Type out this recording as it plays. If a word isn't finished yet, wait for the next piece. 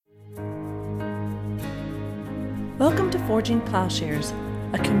Welcome to Forging Plowshares,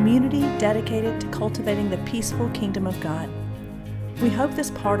 a community dedicated to cultivating the peaceful kingdom of God. We hope this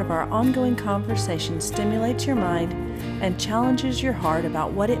part of our ongoing conversation stimulates your mind and challenges your heart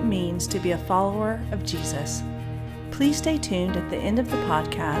about what it means to be a follower of Jesus. Please stay tuned at the end of the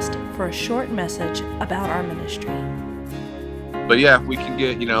podcast for a short message about our ministry. But yeah, if we can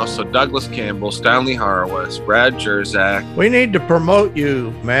get, so Douglas Campbell, Stanley Horowitz, Brad Jerzak. We need to promote you,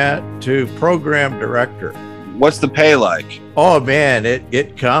 Matt, to program director. What's the pay like? Oh, man,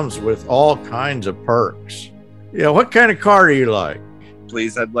 it comes with all kinds of perks. Yeah, what kind of car do you like?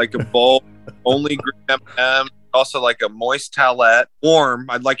 Please, I'd like a bowl, only green M&M, also like a moist towelette, warm.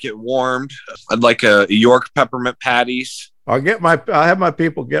 I'd like it warmed. I'd like a York peppermint patties. I'll have my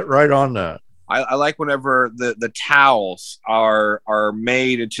people get right on that. I like whenever the towels are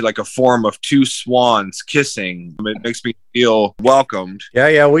made into like a form of two swans kissing. It makes me feel welcomed.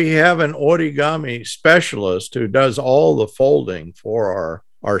 Yeah, we have an origami specialist who does all the folding for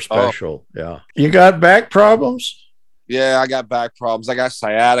our special. Oh. Yeah. You got back problems? Yeah, I got back problems. I got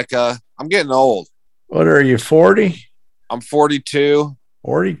sciatica. I'm getting old. What are you, 40? I'm 42.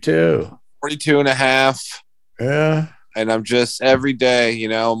 42. 42 and a half. Yeah. And I'm just every day,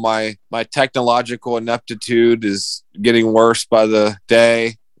 my technological ineptitude is getting worse by the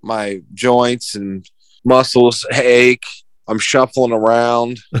day. My joints and muscles ache. I'm shuffling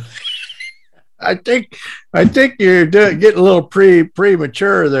around. I think you're getting a little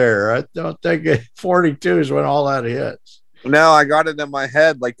premature there. I don't think 42 is when all that hits. No, I got it in my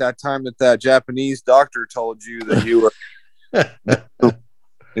head like that time that Japanese doctor told you that you were.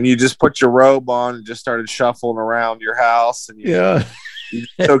 And you just put your robe on and just started shuffling around your house. And you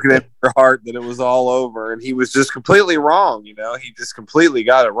took it in your heart that it was all over. And he was just completely wrong. He just completely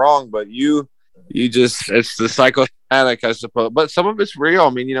got it wrong. But it's the psychosomatic, I suppose. But some of it's real. I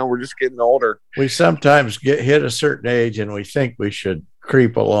mean, we're just getting older. We sometimes hit a certain age and we think we should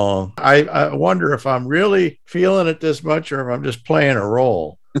creep along. I wonder if I'm really feeling it this much or if I'm just playing a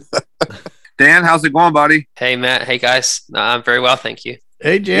role. Dan, how's it going, buddy? Hey, Matt. Hey, guys. I'm very well, thank you.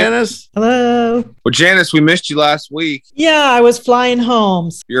 Hey, Janice. Hello. Well, Janice, we missed you last week. Yeah, I was flying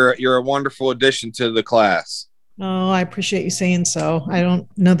home. You're a wonderful addition to the class. Oh, I appreciate you saying so. I don't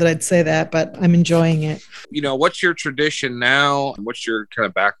know that I'd say that, but I'm enjoying it. What's your tradition now? What's your kind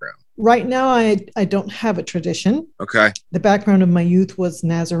of background? Right now, I don't have a tradition. Okay. The background of my youth was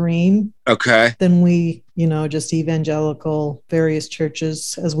Nazarene. Okay. Then we, just evangelical, various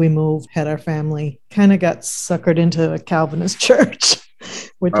churches as we moved, had our family. Kind of got suckered into a Calvinist church,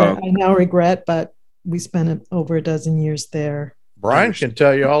 which I now regret, but we spent over a dozen years there. Brian can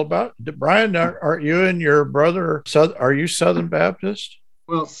tell you all about it. Brian, are you and your brother, are you Southern Baptist?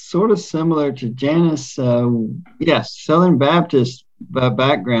 Well, sort of similar to Janice. Yes, Southern Baptist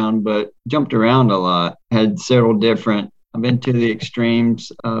background, but jumped around a lot. Had several different. I've been to the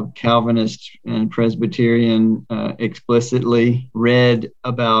extremes of Calvinist and Presbyterian explicitly, read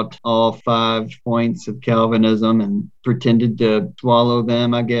about all 5 points of Calvinism and pretended to swallow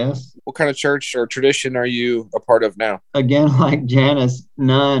them, I guess. What kind of church or tradition are you a part of now? Again, like Janice,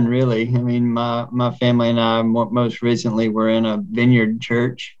 none really. I mean, my family and I most recently were in a Vineyard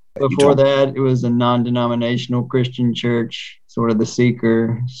church. Before that, it was a non-denominational Christian church, sort of the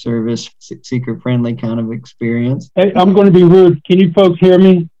seeker service, seeker-friendly kind of experience. Hey, I'm going to be rude. Can you folks hear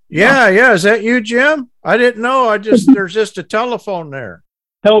me? Yeah. Is that you, Jim? I didn't know. There's just a telephone there.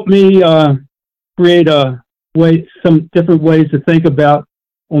 Help me create some different ways to think about.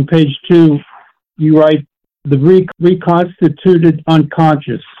 On page 2, you write the reconstituted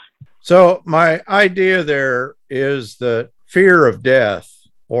unconscious. So my idea there is that fear of death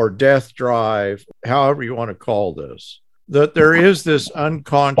or death drive, however you want to call this, that there is this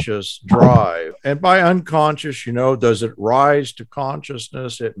unconscious drive. And by unconscious, does it rise to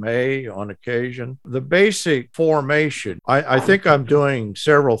consciousness? It may on occasion. The basic formation, I think I'm doing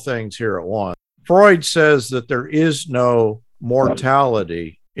several things here at once. Freud says that there is no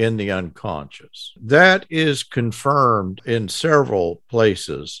mortality in the unconscious. That is confirmed in several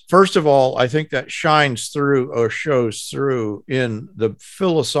places. First of all, I think that shines through or shows through in the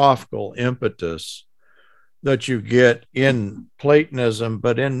philosophical impetus that you get in Platonism,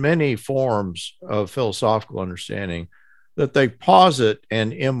 but in many forms of philosophical understanding, that they posit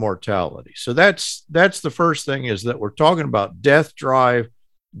an immortality. So that's the first thing, is that we're talking about death drive,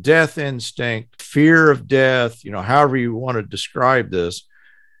 death instinct, fear of death, however you want to describe this.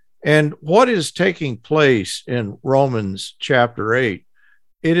 And what is taking place in Romans chapter 8,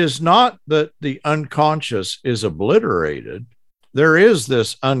 it is not that the unconscious is obliterated. There is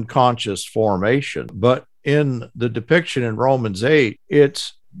this unconscious formation, but in the depiction in Romans 8,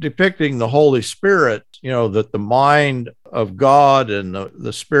 it's depicting the Holy Spirit that the mind of God and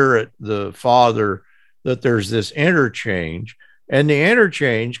the Spirit, the Father, that there's this interchange, and the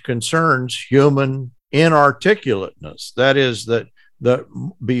interchange concerns human inarticulateness. That is, that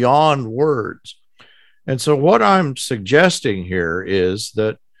beyond words. And so what I'm suggesting here is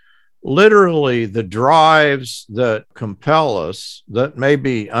that literally the drives that compel us, that may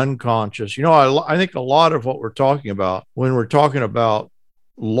be unconscious. I think a lot of what we're talking about when we're talking about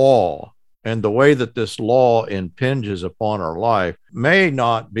law and the way that this law impinges upon our life may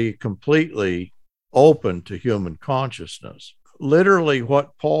not be completely open to human consciousness. Literally,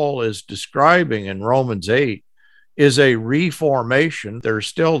 what Paul is describing in Romans 8 is a reformation. There's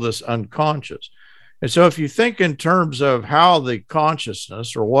still this unconscious. And so if you think in terms of how the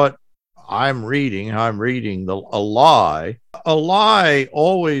consciousness, or what I'm reading a lie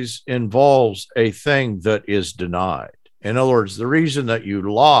always involves a thing that is denied. In other words, the reason that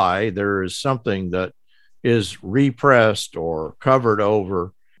you lie, there is something that is repressed or covered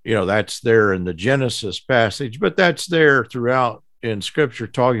over. That's there in the Genesis passage, but that's there throughout in Scripture,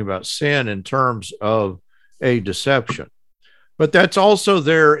 talking about sin in terms of a deception. But that's also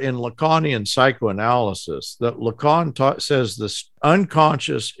there in Lacanian psychoanalysis, that Lacan says the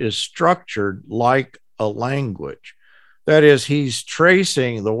unconscious is structured like a language. That is, he's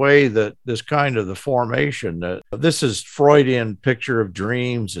tracing the way that this kind of the formation, that this is Freudian picture of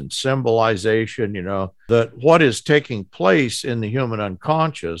dreams and symbolization, that what is taking place in the human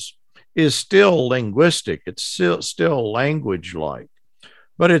unconscious is still linguistic. It's still language-like,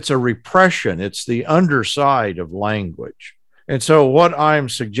 but it's a repression. It's the underside of language. And so what I'm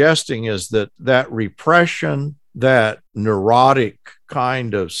suggesting is that repression, that neurotic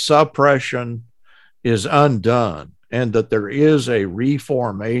kind of suppression is undone, and that there is a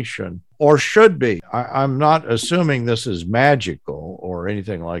reformation, or should be. I'm not assuming this is magical or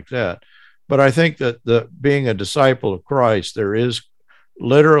anything like that, but I think that being a disciple of Christ, there is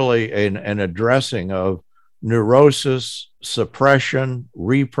literally an addressing of neurosis, suppression,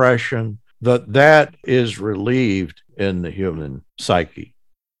 repression, that is relieved in the human psyche.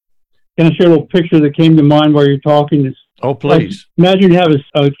 Can I share a little picture that came to mind while you're talking? Oh, please. Imagine you have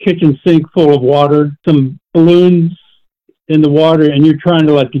a kitchen sink full of water, some balloons in the water, and you're trying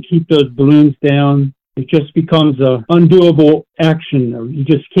to keep those balloons down. It just becomes a undoable action.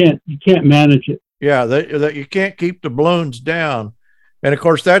 You can't manage it. Yeah, that you can't keep the balloons down. And of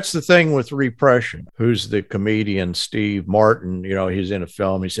course, that's the thing with repression. Who's the comedian? Steve Martin. He's in a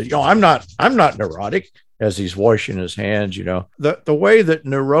film. He said, I'm not neurotic, as he's washing his hands. The way that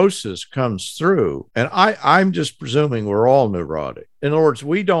neurosis comes through, and I'm just presuming we're all neurotic. In other words,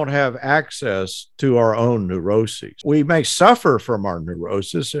 we don't have access to our own neuroses. We may suffer from our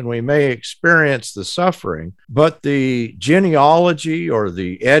neurosis, and we may experience the suffering, but the genealogy or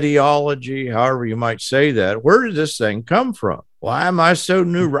the etiology, however you might say that, where did this thing come from? Why am I so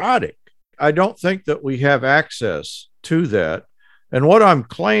neurotic? I don't think that we have access to that. And what I'm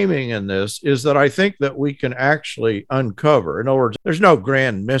claiming in this is that I think that we can actually uncover. In other words, there's no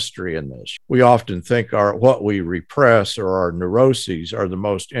grand mystery in this. We often think what we repress or our neuroses are the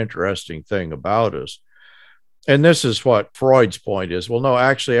most interesting thing about us. And this is what Freud's point is. Well, no,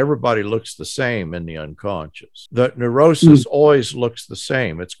 actually, everybody looks the same in the unconscious. That neurosis always looks the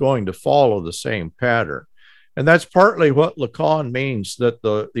same. It's going to follow the same pattern. And that's partly what Lacan means, that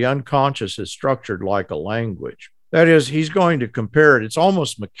the unconscious is structured like a language. That is, he's going to compare it. It's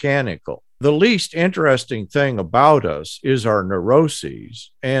almost mechanical. The least interesting thing about us is our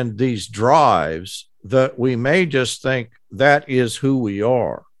neuroses and these drives that we may just think that is who we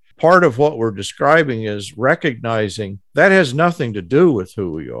are. Part of what we're describing is recognizing that has nothing to do with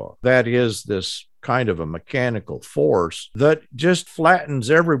who we are. That is this kind of a mechanical force that just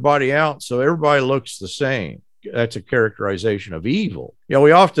flattens everybody out so everybody looks the same. That's a characterization of evil.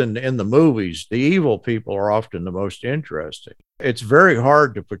 We often, in the movies, the evil people are often the most interesting. It's very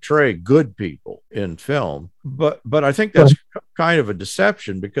hard to portray good people in film, but I think that's kind of a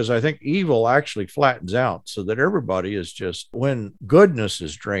deception, because I think evil actually flattens out so that everybody is just, when goodness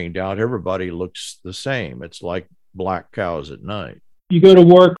is drained out, everybody looks the same. It's like black cows at night. You go to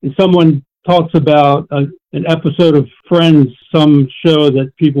work and someone talks about an episode of Friends, some show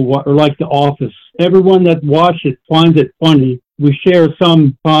that people watch, or like The Office. Everyone that watched it finds it funny. We share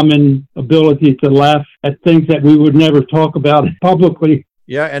some common ability to laugh at things that we would never talk about publicly.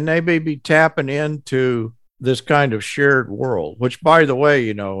 Yeah, and they may be tapping into this kind of shared world, which, by the way,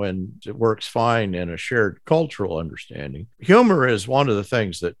 and it works fine in a shared cultural understanding. Humor is one of the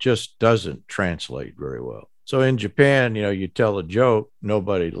things that just doesn't translate very well. So in Japan, you tell a joke,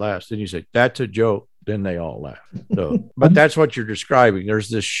 nobody laughs. Then you say, that's a joke. Then they all laugh. So, but that's what you're describing. There's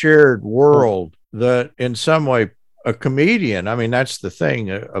this shared world that in some way a comedian, I mean, that's the thing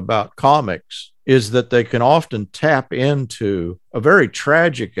about comics, is that they can often tap into a very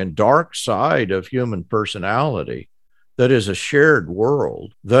tragic and dark side of human personality that is a shared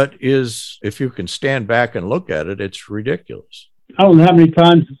world that is, if you can stand back and look at it, it's ridiculous. I don't know how many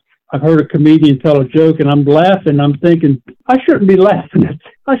times I've heard a comedian tell a joke and I'm laughing. I'm thinking, I shouldn't be laughing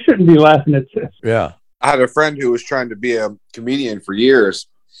at this. Yeah. I had a friend who was trying to be a comedian for years,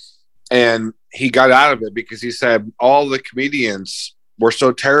 and he got out of it because he said all the comedians were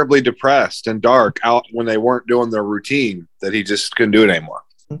so terribly depressed and dark out when they weren't doing their routine that he just couldn't do it anymore.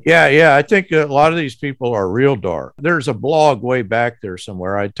 Yeah. I think a lot of these people are real dark. There's a blog way back there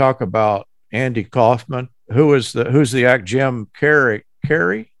somewhere. I talk about Andy Kaufman, who's the act Jim Carrey.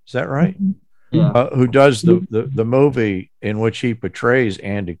 Is that right? Yeah. Who does the movie in which he portrays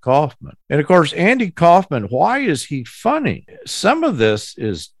Andy Kaufman. And of course, Andy Kaufman, why is he funny? Some of this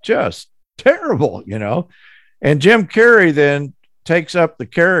is just terrible, And Jim Carrey then takes up the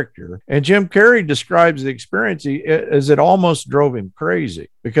character, and Jim Carrey describes the experience as it almost drove him crazy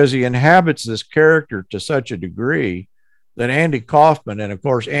because he inhabits this character to such a degree that Andy Kaufman, and of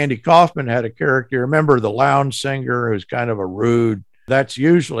course, Andy Kaufman had a character, remember the lounge singer who's kind of a rude, that's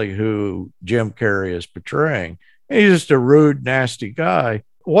usually who Jim Carrey is portraying. And he's just a rude, nasty guy.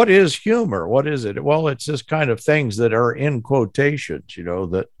 What is humor? What is it? Well, it's this kind of things that are in quotations,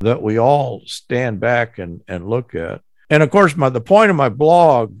 that we all stand back and look at. And of course, the point of my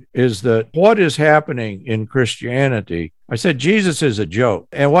blog is that what is happening in Christianity, I said Jesus is a joke.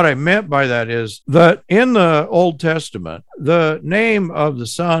 And what I meant by that is that in the Old Testament, the name of the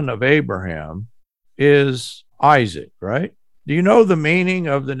son of Abraham is Isaac, right? Do you know the meaning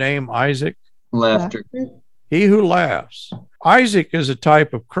of the name Isaac? Laughter. He who laughs. Isaac is a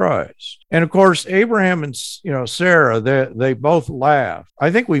type of Christ. And of course, Abraham and Sarah, they both laugh. I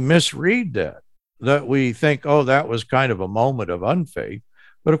think we misread that we think, oh, that was kind of a moment of unfaith.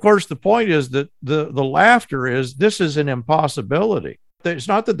 But of course, the point is that the laughter is, this is an impossibility. It's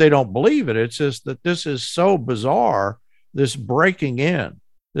not that they don't believe it. It's just that this is so bizarre, this breaking in,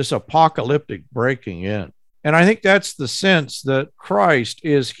 this apocalyptic breaking in. And I think that's the sense that Christ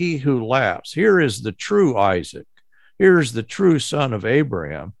is he who laughs. Here is the true Isaac. Here is the true son of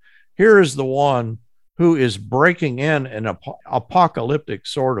Abraham. Here is the one who is breaking in an apocalyptic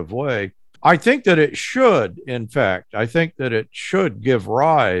sort of way. I think that it should, in fact, give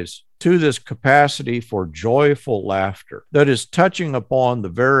rise to this capacity for joyful laughter that is touching upon the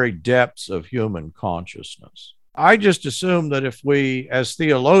very depths of human consciousness. I just assume that if we, as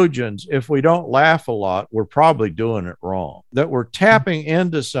theologians, if we don't laugh a lot, we're probably doing it wrong, that we're tapping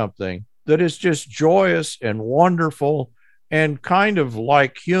into something that is just joyous and wonderful and kind of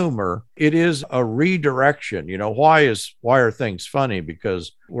like humor. It is a redirection. Why are things funny?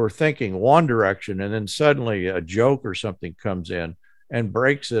 Because we're thinking one direction and then suddenly a joke or something comes in and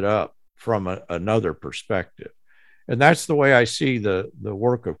breaks it up from another perspective. And that's the way I see the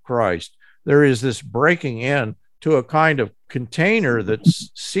work of Christ. There is this breaking in to a kind of container that's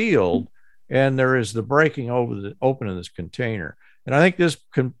sealed, and there is the breaking open of this container. And I think this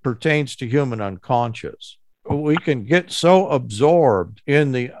pertains to human unconscious. We can get so absorbed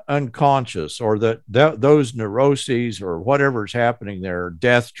in the unconscious, or that those neuroses or whatever's happening there,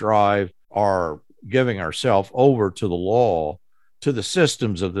 death drive, are giving ourselves over to the law, to the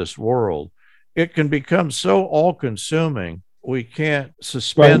systems of this world. It can become so all-consuming, we can't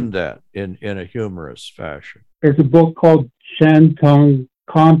suspend that in a humorous fashion. There's a book called Shantung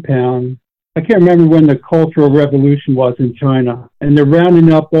Compound. I can't remember when the Cultural Revolution was in China, and they're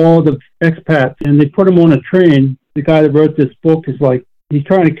rounding up all the expats and they put them on a train. The guy that wrote this book is he's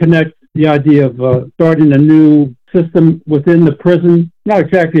trying to connect the idea of starting a new system within the prison. Not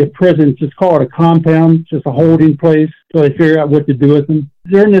exactly a prison, just call it a compound, just a holding place till they figure out what to do with them.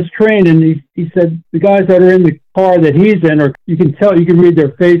 They're in this train, and he said the guys that are in the car that he's in, you can read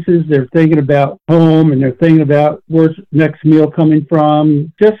their faces. They're thinking about home, and they're thinking about where's next meal coming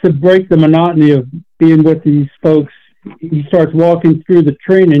from. Just to break the monotony of being with these folks, he starts walking through the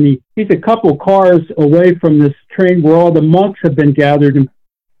train, and he's a couple cars away from this train where all the monks have been gathered and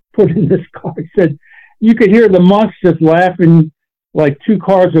put in this car. He said you could hear the monks just laughing like 2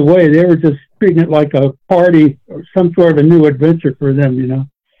 cars away. They were just treating it like a party or some sort of a new adventure for them,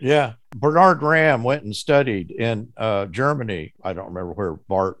 Yeah. Bernard Ramm went and studied in Germany. I don't remember where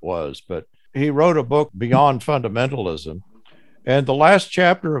Barth was, but he wrote a book, Beyond Fundamentalism. And the last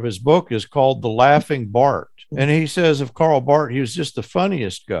chapter of his book is called The Laughing Barth. And he says of Karl Barth, he was just the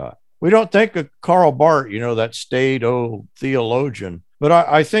funniest guy. We don't think of Karl Barth, that staid old theologian. But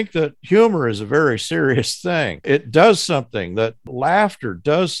I think that humor is a very serious thing. It does something, that laughter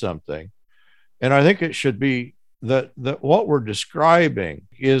does something And I think it should be that what we're describing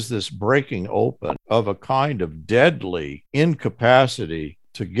is this breaking open of a kind of deadly incapacity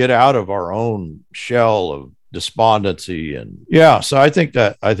to get out of our own shell of despondency. And so I think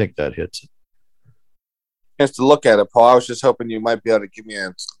that hits it. Chance to look at it, Paul. I was just hoping you might be able to give me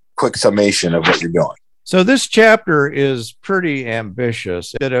a quick summation of what you're doing. So this chapter is pretty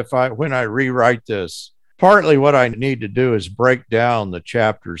ambitious. That when I rewrite this, partly what I need to do is break down the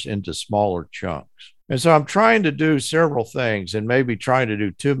chapters into smaller chunks. And so I'm trying to do several things, and maybe trying to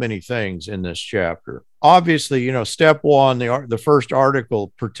do too many things in this chapter. Obviously, step one, the first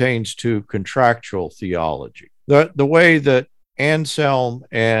article pertains to contractual theology. The way that Anselm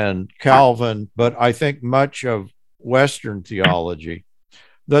and Calvin, but I think much of Western theology,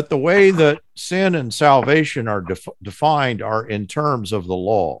 that the way that sin and salvation are defined are in terms of the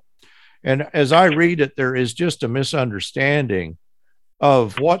law. And as I read it, there is just a misunderstanding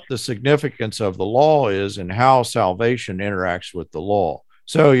of what the significance of the law is and how salvation interacts with the law.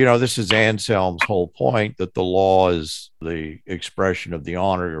 So, this is Anselm's whole point, that the law is the expression of the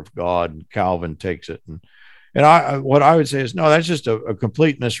honor of God, and Calvin takes it. And what I would say is, no, that's just a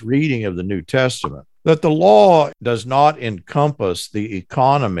complete misreading of the New Testament, that the law does not encompass the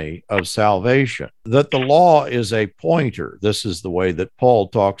economy of salvation, that the law is a pointer. This is the way that Paul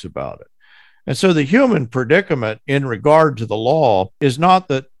talks about it. And so the human predicament in regard to the law is not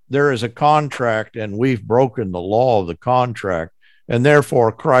that there is a contract and we've broken the law of the contract, and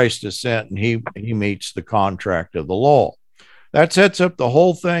therefore Christ is sent and he meets the contract of the law. That sets up the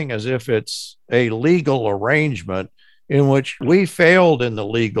whole thing as if it's a legal arrangement in which we failed in the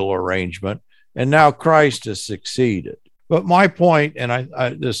legal arrangement, and now Christ has succeeded. But my point, and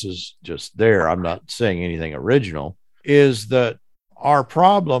this is just there, I'm not saying anything original, is that our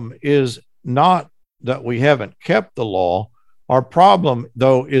problem is not that we haven't kept the law. Our problem,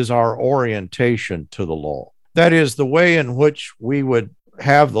 though, is our orientation to the law. That is, the way in which we would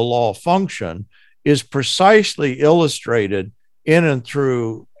have the law function is precisely illustrated in and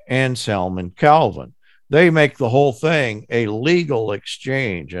through Anselm and Calvin. They make the whole thing a legal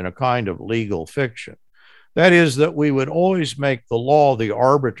exchange and a kind of legal fiction. That is, that we would always make the law the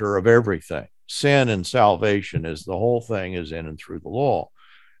arbiter of everything. Sin and salvation is the whole thing is in and through the law.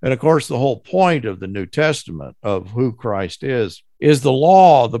 And of course, the whole point of the New Testament of who Christ is the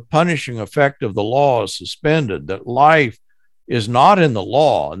law, the punishing effect of the law is suspended, that life is not in the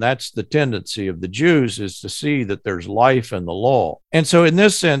law. And that's the tendency of the Jews, is to see that there's life in the law. And so in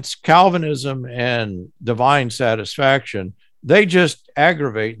this sense, Calvinism and divine satisfaction, they just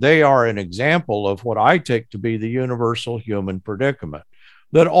aggravate. They are an example of what I take to be the universal human predicament,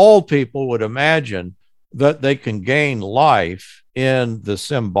 that all people would imagine that they can gain life in the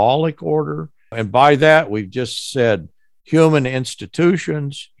symbolic order. And by that, we've just said human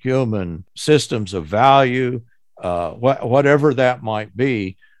institutions, human systems of value, whatever that might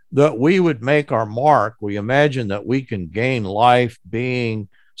be, that we would make our mark. We imagine that we can gain life, being,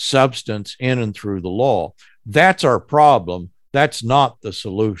 substance in and through the law. That's our problem. That's not the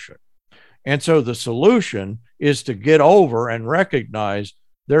solution. And so the solution is to get over and recognize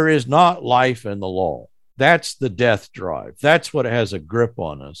there is not life in the law. That's the death drive. That's what has a grip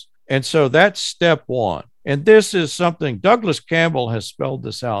on us. And so that's step one. And this is something Douglas Campbell has spelled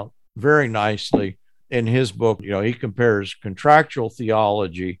this out very nicely in his book. He compares contractual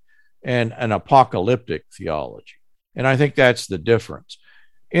theology and an apocalyptic theology. And I think that's the difference.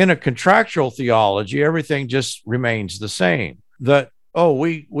 In a contractual theology, everything just remains the same. That,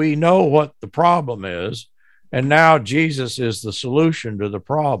 we know what the problem is, and now Jesus is the solution to the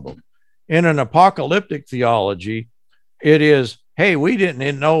problem. In an apocalyptic theology, it is, hey, we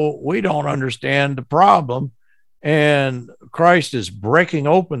don't understand the problem, and Christ is breaking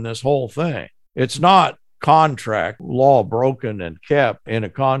open this whole thing. It's not contract, law broken and kept in a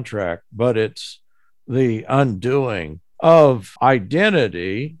contract, but it's the undoing of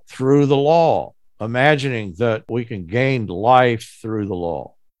identity through the law, imagining that we can gain life through the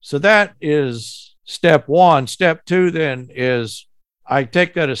law. So that is step one. Step two then is, I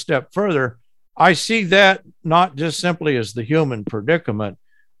take that a step further. I see that not just simply as the human predicament.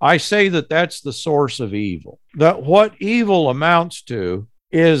 I say that that's the source of evil. That what evil amounts to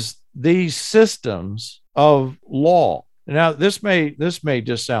is these systems of law. Now, this may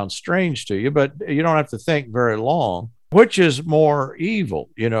just sound strange to you, but you don't have to think very long. Which is more evil?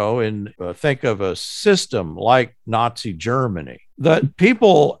 Think of a system like Nazi Germany. That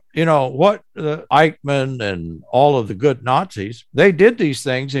people, what Eichmann and all of the good Nazis, they did these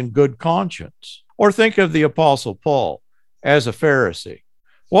things in good conscience. Or think of the Apostle Paul as a Pharisee.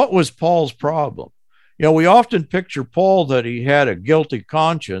 What was Paul's problem? We often picture Paul that he had a guilty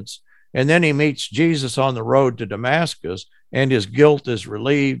conscience And then he meets Jesus on the road to Damascus, and his guilt is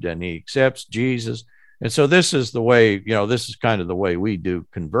relieved, and he accepts Jesus. And so this is the way, this is kind of the way we do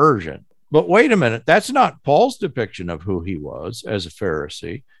conversion. But wait a minute, that's not Paul's depiction of who he was as a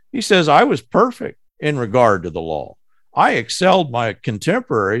Pharisee. He says, I was perfect in regard to the law. I excelled my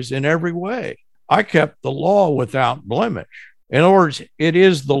contemporaries in every way. I kept the law without blemish. In other words, it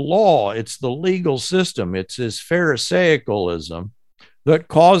is the law, it's the legal system, it's his Pharisaicalism that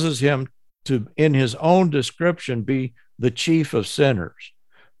causes him to, in his own description, be the chief of sinners.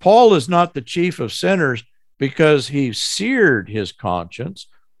 Paul is not the chief of sinners because he seared his conscience.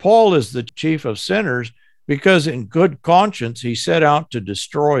 Paul is the chief of sinners because in good conscience he set out to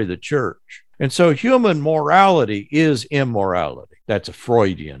destroy the church. And so human morality is immorality. That's a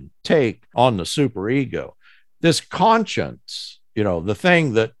Freudian take on the superego. This conscience, the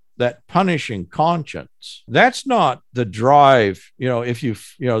thing that punishing conscience, that's not the drive. If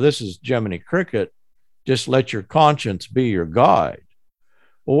this is Jiminy Cricket, just let your conscience be your guide.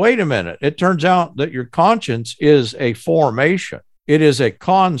 Well, wait a minute. It turns out that your conscience is a formation. It is a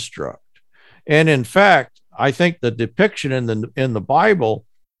construct. And in fact, I think the depiction in the Bible,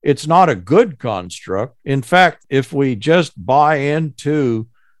 it's not a good construct. In fact, if we just buy into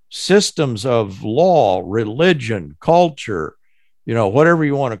systems of law, religion, culture, whatever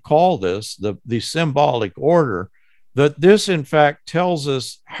you want to call this, the symbolic order, that this in fact tells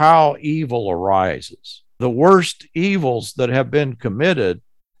us how evil arises. The worst evils that have been committed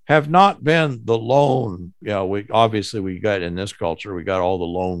have not been the lone, we got in this culture, we got all the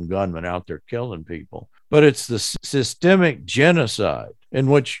lone gunmen out there killing people, but it's the systemic genocide in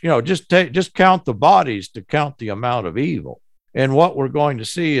which, just count the bodies to count the amount of evil. And what we're going to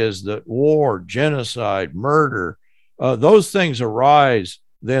see is that war, genocide, murder, those things arise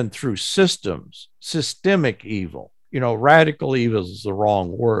then through systems, systemic evil. Radical evil is the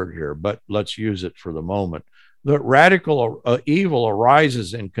wrong word here, but let's use it for the moment. The radical evil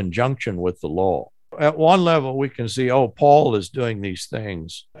arises in conjunction with the law. At one level, we can see, Paul is doing these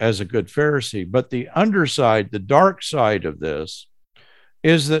things as a good Pharisee, but the underside, the dark side of this,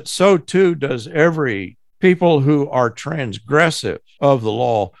 is that so too does every people who are transgressive of the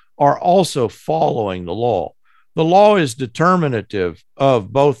law are also following the law. The law is determinative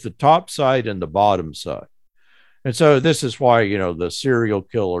of both the top side and the bottom side. And so this is why, the serial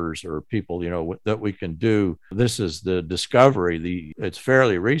killers or people, that we can do. This is the discovery. It's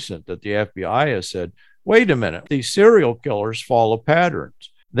fairly recent that the FBI has said, wait a minute, these serial killers follow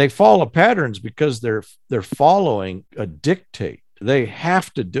patterns. They follow patterns because they're following a dictate. They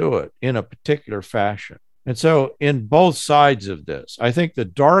have to do it in a particular fashion. And so in both sides of this, I think the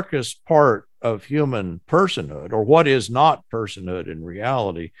darkest part of human personhood, or what is not personhood in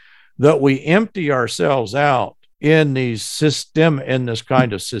reality, that we empty ourselves out in this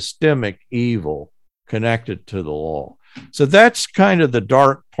kind of systemic evil connected to the law. So that's kind of the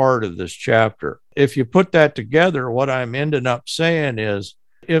dark part of this chapter. If you put that together, what I'm ending up saying is,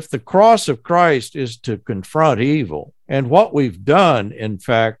 if the cross of Christ is to confront evil, and what we've done, in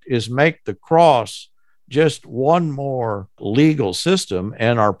fact, is make the cross just one more legal system,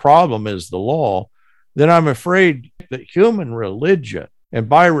 and our problem is the law, then I'm afraid that human religion, and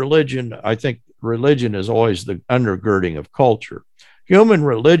by religion, I think religion is always the undergirding of culture. Human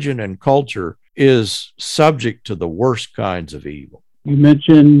religion and culture is subject to the worst kinds of evil. You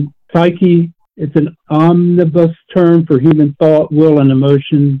mentioned psyche. It's an omnibus term for human thought, will, and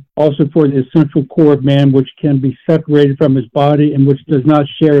emotion, also for the essential core of man, which can be separated from his body and which does not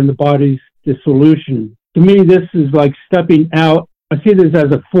share in the body's dissolution. To me, this is like stepping out. I see this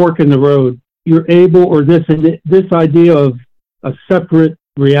as a fork in the road. You're able, or this idea of a separate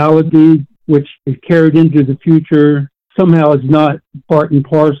reality, which is carried into the future, somehow is not part and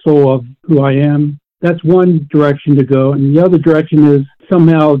parcel of who I am. That's one direction to go. And the other direction is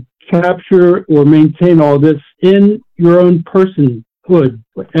somehow capture or maintain all this in your own personhood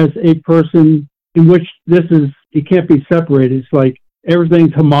as a person, in which it can't be separated. It's like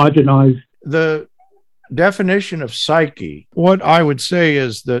everything's homogenized. The definition of psyche, what I would say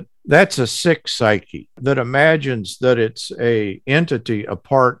is that that's a sick psyche that imagines that it's a entity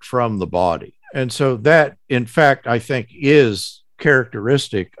apart from the body. And so that, in fact, I think is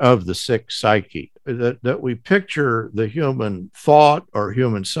characteristic of the sick psyche, that we picture the human thought or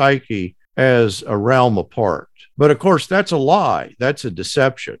human psyche as a realm apart. But of course, that's a lie. That's a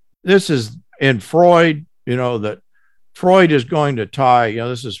deception. This is in Freud, that Freud is going to tie,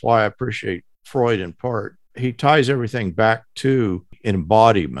 this is why I appreciate Freud in part. He ties everything back to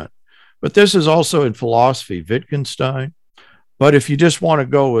embodiment. But this is also in philosophy, Wittgenstein. But if you just want to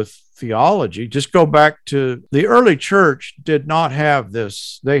go with theology. Just go back to the early church did not have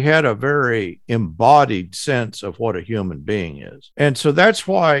this. They had a very embodied sense of what a human being is. And so that's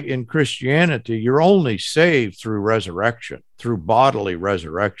why in Christianity, you're only saved through resurrection, through bodily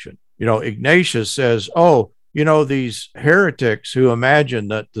resurrection. Ignatius says, these heretics who imagine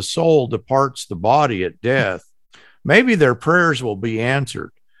that the soul departs the body at death, maybe their prayers will be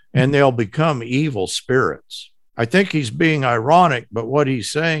answered and they'll become evil spirits. I think he's being ironic, but what he's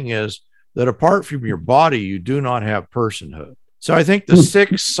saying is that apart from your body, you do not have personhood. So I think the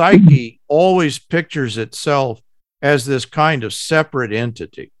sick psyche always pictures itself as this kind of separate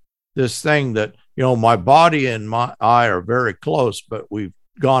entity, this thing that, my body and my I are very close, but we've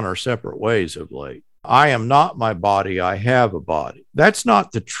gone our separate ways of late. I am not my body, I have a body. That's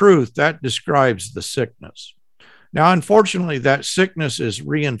not the truth. That describes the sickness. Now, unfortunately, that sickness is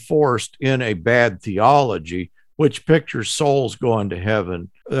reinforced in a bad theology, which pictures souls going to heaven,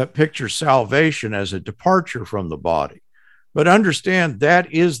 that pictures salvation as a departure from the body. But understand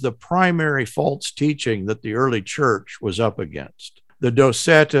that is the primary false teaching that the early church was up against. The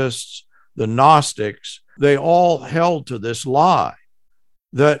Docetists, the Gnostics, they all held to this lie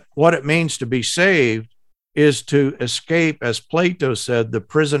that what it means to be saved is to escape, as Plato said, the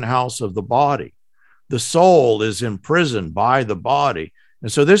prison house of the body. The soul is imprisoned by the body.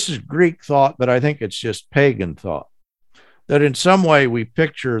 And so this is Greek thought, but I think it's just pagan thought, that in some way we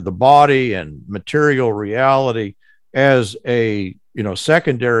picture the body and material reality as a,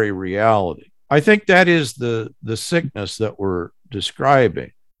 secondary reality. I think that is the sickness that we're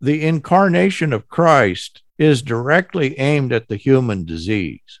describing. The incarnation of Christ is directly aimed at the human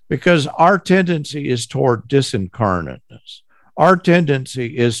disease because our tendency is toward disincarnateness. Our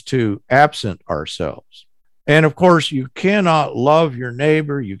tendency is to absent ourselves. And of course, you cannot love your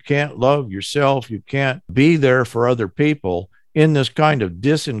neighbor, you can't love yourself, you can't be there for other people in this kind of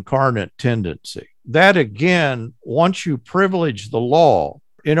disincarnate tendency. That again, once you privilege the law,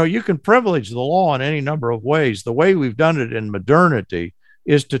 you can privilege the law in any number of ways. The way we've done it in modernity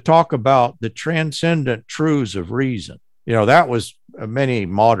is to talk about the transcendent truths of reason. That was many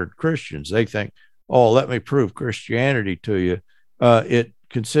modern Christians. They think, let me prove Christianity to you. It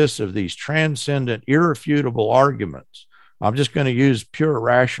consists of these transcendent, irrefutable arguments. I'm just going to use pure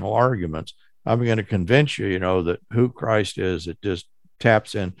rational arguments. I'm going to convince you, that who Christ is, it just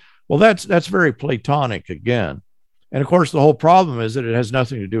taps in. Well, that's very Platonic again. And of course, the whole problem is that it has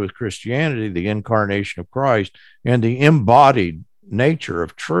nothing to do with Christianity, the incarnation of Christ, and the embodied nature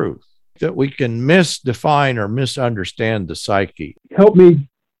of truth, that we can misdefine or misunderstand the psyche. Help me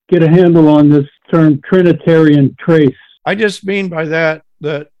get a handle on this term Trinitarian trace. I just mean by that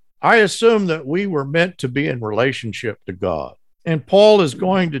I assume that we were meant to be in relationship to God. And Paul is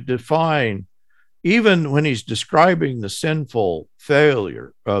going to define, even when he's describing the sinful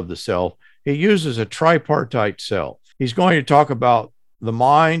failure of the self, he uses a tripartite self. He's going to talk about the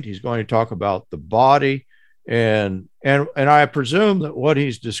mind, he's going to talk about the body, and I presume that what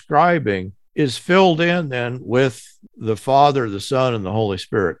he's describing is filled in then with the Father, the Son, and the Holy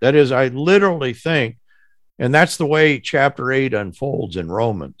Spirit. That is, I literally think, and that's the way chapter 8 unfolds in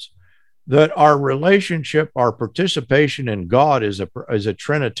Romans, that our relationship, our participation in God is a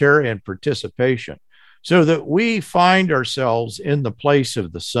Trinitarian participation, so that we find ourselves in the place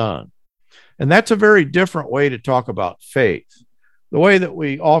of the Son. And that's a very different way to talk about faith. The way that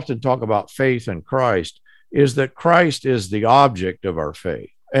we often talk about faith in Christ is that Christ is the object of our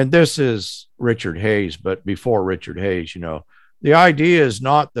faith. And this is Richard Hayes, but before Richard Hayes, the idea is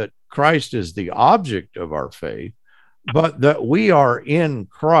not that Christ is the object of our faith, but that we are in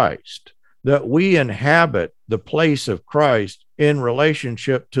Christ, that we inhabit the place of Christ in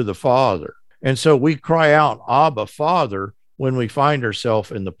relationship to the Father. And so we cry out, Abba, Father, when we find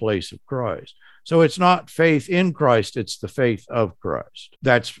ourselves in the place of Christ. So it's not faith in Christ, it's the faith of Christ.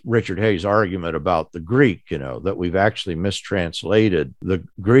 That's Richard Hayes' argument about the Greek, that we've actually mistranslated the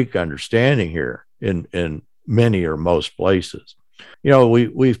Greek understanding here in many or most places.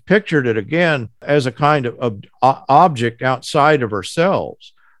 We've pictured it again as a kind of object outside of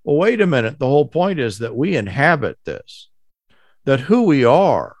ourselves. Well, wait a minute. The whole point is that we inhabit this, that who we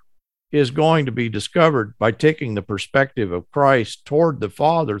are is going to be discovered by taking the perspective of Christ toward the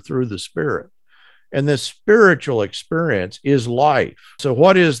Father through the Spirit. And this spiritual experience is life. So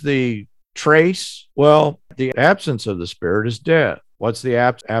what is the trace? Well, the absence of the Spirit is death. What's the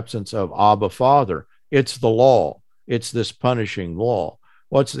absence of Abba, Father? It's the law. It's this punishing law.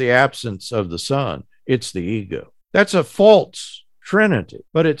 What's the absence of the Son? It's the ego. That's a false trinity,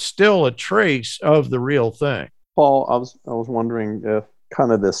 but it's still a trace of the real thing. Paul, I was wondering if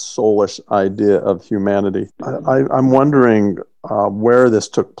kind of this soulish idea of humanity. I'm wondering where this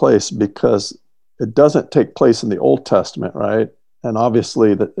took place, because it doesn't take place in the Old Testament, right? And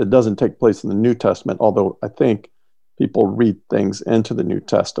obviously that it doesn't take place in the New Testament, although I think people read things into the New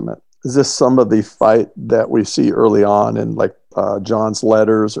Testament. Is this some of the fight that we see early on in like John's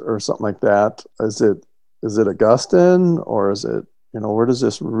letters or something like that? Is it Augustine, or is it, where does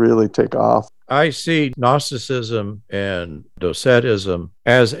this really take off? I see Gnosticism and Docetism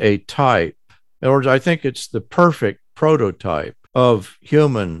as a type. In other words, I think it's the perfect prototype of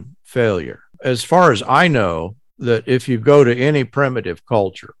human failure. As far as I know, that if you go to any primitive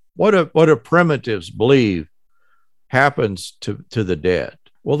culture, what do primitives believe happens to the dead?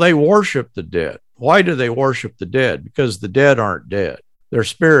 Well, they worship the dead. Why do they worship the dead? Because the dead aren't dead. Their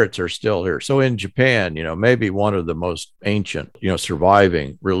spirits are still here. So in Japan, maybe one of the most ancient,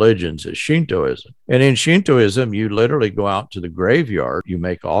 surviving religions is Shintoism. And in Shintoism, you literally go out to the graveyard, you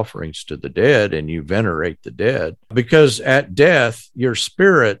make offerings to the dead, and you venerate the dead, because at death, your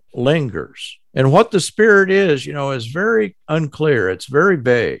spirit lingers. And what the spirit is very unclear. It's very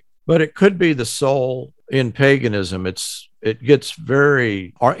vague, but it could be the soul. In paganism, it gets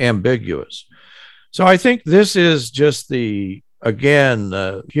very ambiguous. So I think this is just the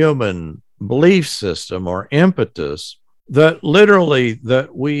human belief system or impetus that literally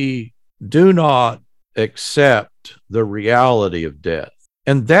that we do not accept the reality of death.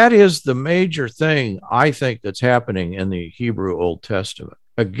 And that is the major thing I think that's happening in the Hebrew Old Testament.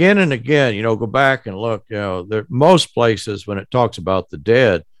 Again and again, go back and look, there most places when it talks about the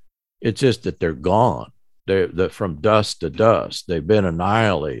dead, it's just that they're gone. They're from dust to dust. They've been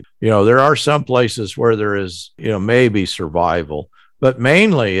annihilated. There are some places where there is, maybe survival, but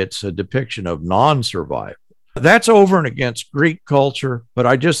mainly it's a depiction of non-survival. That's over and against Greek culture, but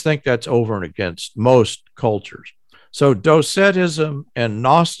I just think that's over and against most cultures. So Docetism and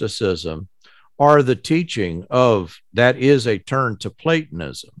Gnosticism are the teaching of that is a turn to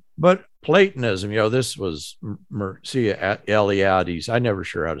Platonism. But Platonism, this was Mircea Eliades. I'm never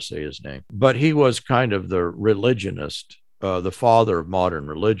sure how to say his name, but he was kind of the religionist, the father of modern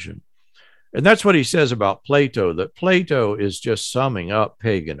religion. And that's what he says about Plato, that Plato is just summing up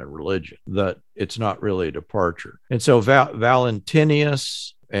pagan and religion, that it's not really a departure. And so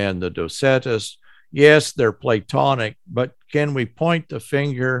Valentinus and the Docetists, yes, they're Platonic, but can we point the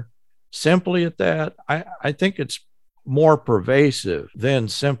finger simply at that? I think it's more pervasive than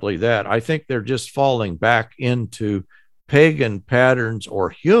simply that. I think they're just falling back into pagan patterns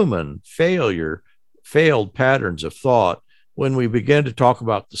or human failed patterns of thought when we begin to talk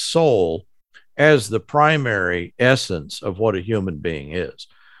about the soul as the primary essence of what a human being is.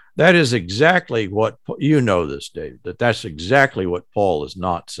 That is exactly what, this, Dave, that's exactly what Paul is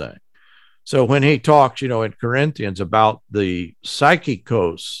not saying. So when he talks, in Corinthians about the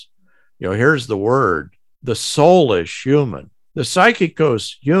psychikos, here's the word, the soulish human. The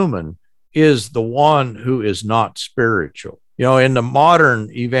psychikos human is the one who is not spiritual. In the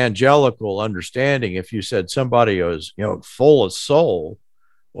modern evangelical understanding, if you said somebody is, full of soul,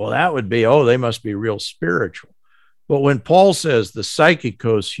 well, that would be, they must be real spiritual. But when Paul says the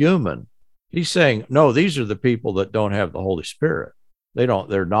psychikos human, he's saying, no, these are the people that don't have the Holy Spirit.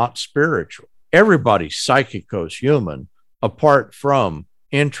 They're not spiritual. Everybody's psychikos human apart from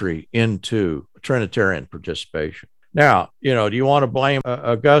entry into Trinitarian participation. Now, do you want to blame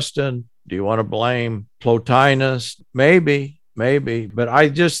Augustine? Do you want to blame Plotinus? Maybe, but I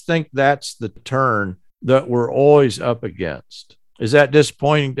just think that's the turn that we're always up against. Is that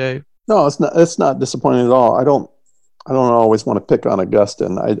disappointing, Dave? No, it's not disappointing at all. I don't always want to pick on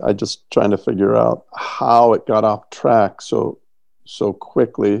Augustine. I just trying to figure out how it got off track so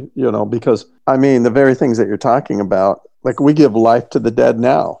quickly, because the very things that you're talking about, like we give life to the dead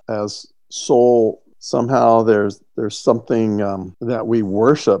now as soul. Somehow there's something that we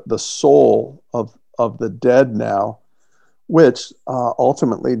worship, the soul of the dead now, which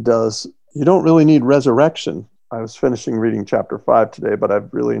ultimately does. You don't really need resurrection. I was finishing reading chapter 5 today, but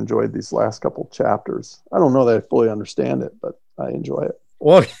I've really enjoyed these last couple chapters. I don't know that I fully understand it, but I enjoy it.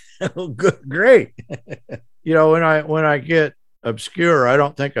 Well, good, great. When I get obscure, I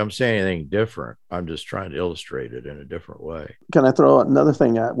don't think I'm saying anything different. I'm just trying to illustrate it in a different way. Can I throw another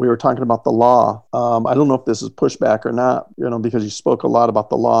thing at? We were talking about the law. I don't know if this is pushback or not, because you spoke a lot about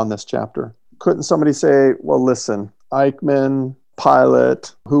the law in this chapter. Couldn't somebody say, well, listen, Eichmann,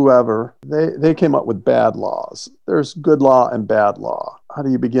 Pilate, whoever, they came up with bad laws. There's good law and bad law. How do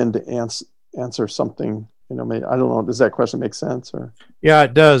you begin to answer something? I don't know. Does that question make sense? Or yeah,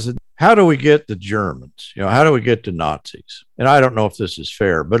 it does. How do we get the Germans? How do we get to Nazis? And I don't know if this is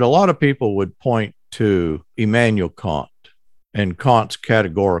fair, but a lot of people would point to Immanuel Kant and Kant's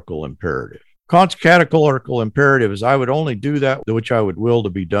categorical imperative. Kant's categorical imperative is I would only do that which I would will to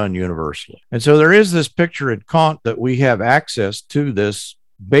be done universally. And so there is this picture in Kant that we have access to this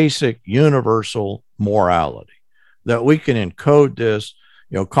basic universal morality, that we can encode this.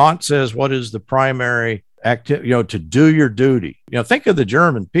 Kant says, what is the primary activity? To do your duty. Think of the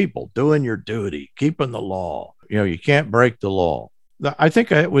German people doing your duty, keeping the law. You can't break the law. I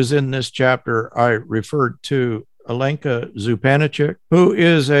think it was in this chapter I referred to Alenka Zupanicek, who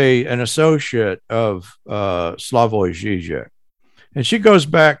is an associate of Slavoj Žižek. And she goes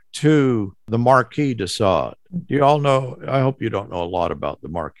back to the Marquis de Sade. Do you all know? I hope you don't know a lot about the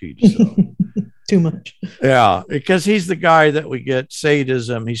Marquis de Sade. Too much. Yeah, because he's the guy that we get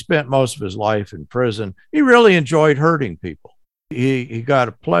sadism. He spent most of his life in prison. He really enjoyed hurting people. He got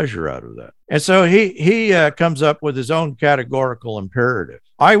a pleasure out of that. And so he comes up with his own categorical imperative.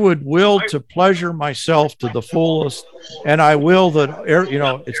 I would will to pleasure myself to the fullest, and I will that,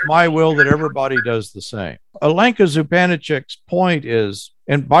 it's my will that everybody does the same. Alenka Zupanicek's point is,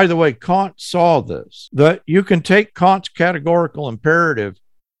 and by the way, Kant saw this, that you can take Kant's categorical imperative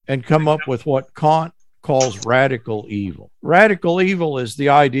and come up with what Kant calls radical evil. Radical evil is the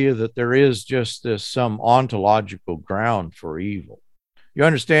idea that there is just some ontological ground for evil. You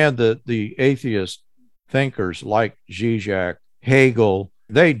understand that the atheist thinkers like Zizek, Hegel,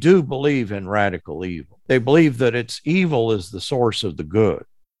 they do believe in radical evil. They believe that it's evil is the source of the good.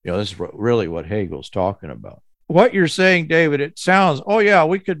 This is really what Hegel's talking about. What you're saying, David, it sounds,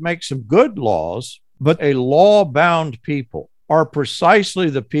 we could make some good laws, but a law-bound people are precisely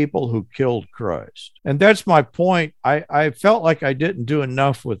the people who killed Christ. And that's my point. I felt like I didn't do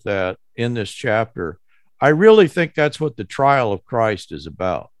enough with that in this chapter. I really think that's what the trial of Christ is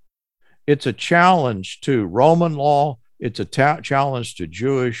about. It's a challenge to Roman law. It's a challenge to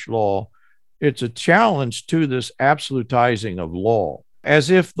Jewish law. It's a challenge to this absolutizing of law, as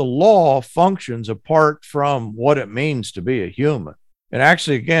if the law functions apart from what it means to be a human. And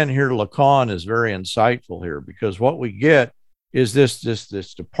actually, again, here Lacan is very insightful here, because what we get is this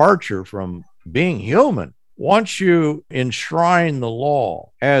departure from being human. Once you enshrine the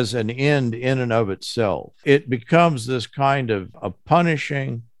law as an end in and of itself, it becomes this kind of a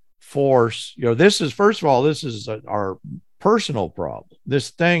punishing force. This is, first of all, this is our personal problem. This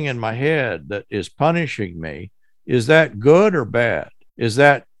thing in my head that is punishing me, is that good or bad? Is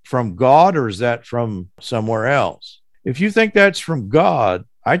that from God or is that from somewhere else? If you think that's from God,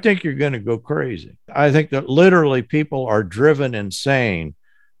 I think you're going to go crazy. I think that literally people are driven insane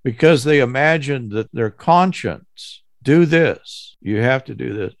because they imagine that their conscience, do this, you have to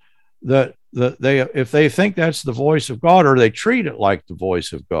do this, that if they think that's the voice of God, or they treat it like the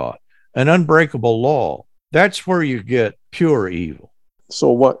voice of God, an unbreakable law, that's where you get pure evil.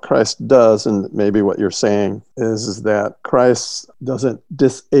 So what Christ does, and maybe what you're saying, is that Christ doesn't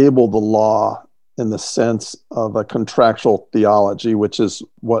disable the law in the sense of a contractual theology, which is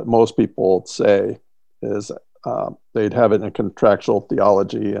what most people say is they'd have it in a contractual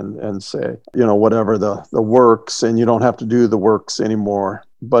theology and say, whatever the works, and you don't have to do the works anymore.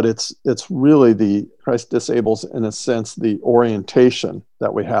 But it's really Christ disables, in a sense, the orientation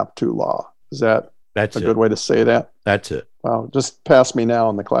that we have to law. That's a good way to say that? That's it. Wow, just pass me now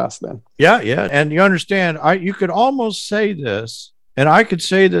in the class then. Yeah. And you understand, you could almost say this, and I could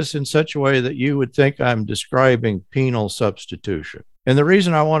say this in such a way that you would think I'm describing penal substitution. And the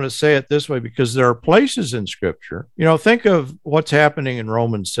reason I want to say it this way, because there are places in Scripture, think of what's happening in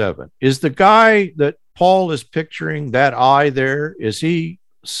Romans 7. Is the guy that Paul is picturing, that eye there, is he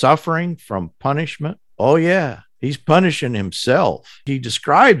suffering from punishment? Oh, yeah, he's punishing himself. He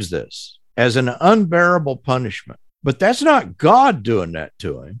describes this as an unbearable punishment. But that's not God doing that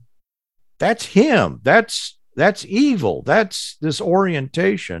to him. That's him. That's evil. That's this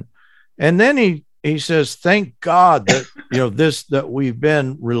orientation. And then he says, thank God that, that we've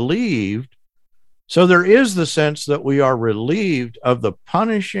been relieved. So there is the sense that we are relieved of the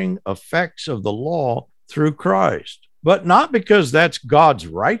punishing effects of the law through Christ, but not because that's God's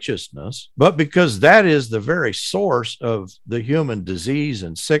righteousness, but because that is the very source of the human disease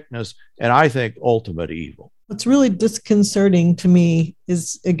and sickness, and I think ultimate evil. What's really disconcerting to me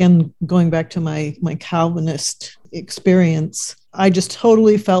is, again, going back to my Calvinist experience, I just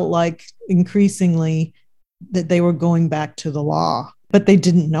totally felt like increasingly that they were going back to the law, but they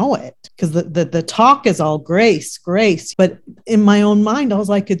didn't know it, because the talk is all grace. But in my own mind, all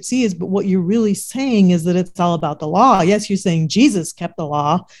I could see is, but what you're really saying is that it's all about the law. Yes, you're saying Jesus kept the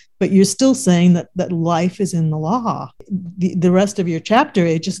law, but you're still saying that life is in the law. The rest of your chapter,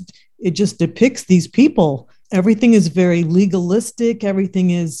 it just depicts these people. Everything is very legalistic. Everything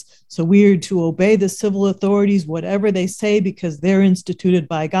is so weird to obey the civil authorities, whatever they say, because they're instituted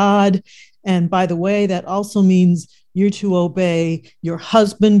by God. And by the way, that also means you're to obey your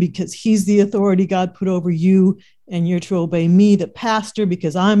husband because he's the authority God put over you, and you're to obey me, the pastor,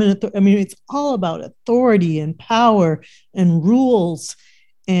 because I'm an authority. I mean, it's all about authority and power and rules.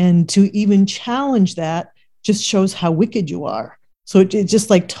 And to even challenge that just shows how wicked you are. So it just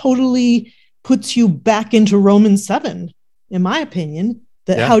like totally puts you back into Romans 7, in my opinion,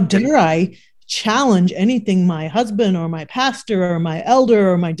 that how dare I challenge anything my husband or my pastor or my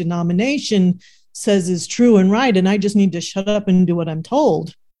elder or my denomination says is true and right, and I just need to shut up and do what I'm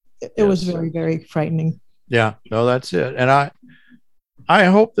told. It was very, very frightening. Yeah, no, that's it. And I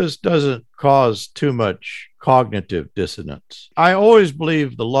hope this doesn't cause too much cognitive dissonance. I always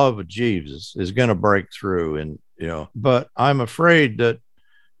believe the love of Jesus is going to break through, and but I'm afraid that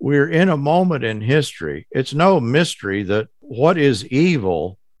we're in a moment in history. It's no mystery that what is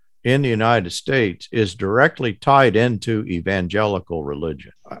evil in the United States is directly tied into evangelical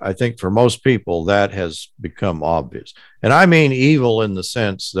religion. I think for most people that has become obvious. And I mean evil in the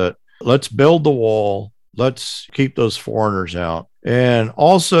sense that let's build the wall, let's keep those foreigners out. And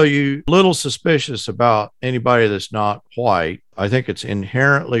also, you little suspicious about anybody that's not white. I think it's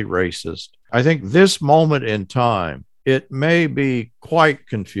inherently racist. I think this moment in time, it may be quite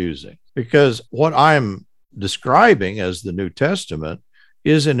confusing because what I'm describing as the New Testament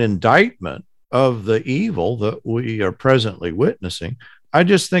is an indictment of the evil that we are presently witnessing. I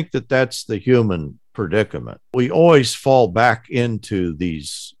just think that that's the human predicament. We always fall back into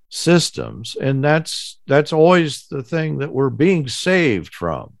these systems, and that's always the thing that we're being saved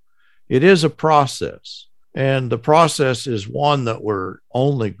from. It is a process, and the process is one that we're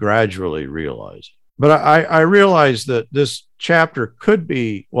only gradually realizing. But I realize that this chapter could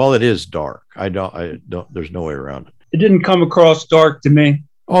be, well, it is dark. I don't, there's no way around it. It didn't come across dark to me.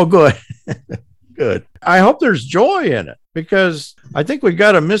 Oh, good. Good. I hope there's joy in it, because I think we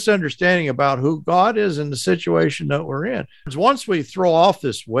got a misunderstanding about who God is in the situation that we're in. Once we throw off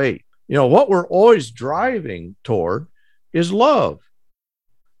this weight, what we're always driving toward is love.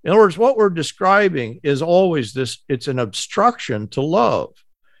 In other words, what we're describing is always this, it's an obstruction to love.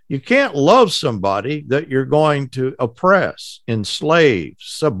 You can't love somebody that you're going to oppress, enslave,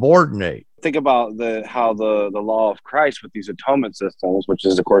 subordinate. Think about how the law of Christ with these atonement systems, which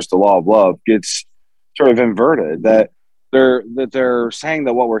is of course the law of love, gets sort of inverted. That they're saying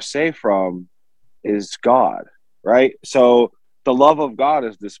that what we're saved from is God, right? So the love of God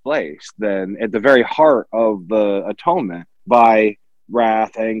is displaced then at the very heart of the atonement by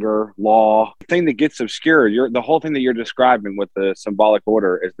wrath, anger, law. The thing that gets obscured, the whole thing that you're describing with the symbolic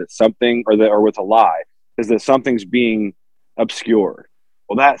order is that something, or with a lie, is that something's being obscured.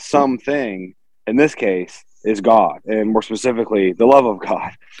 Well, that something in this case is God, and more specifically, the love of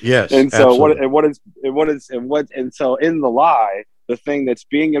God. Yes. And so absolutely. so in the lie, the thing that's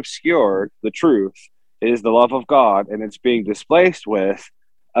being obscured, the truth, is the love of God, and it's being displaced with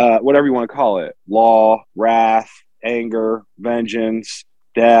whatever you want to call it: law, wrath, anger, vengeance,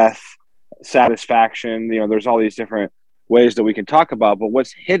 death, satisfaction. There's all these different ways that we can talk about, but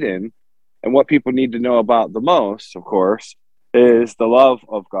what's hidden and what people need to know about the most, of course, is the love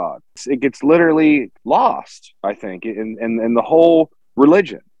of God. It gets literally lost, I think, in the whole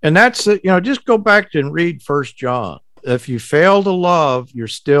religion. And that's, just go back and read 1 John. If you fail to love, you're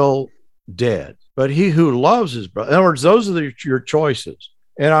still dead. But he who loves his brother, in other words, those are your choices.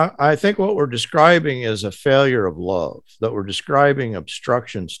 And I think what we're describing is a failure of love, that we're describing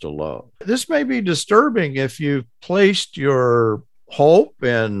obstructions to love. This may be disturbing if you've placed your hope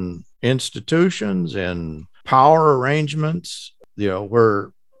in institutions and power arrangements,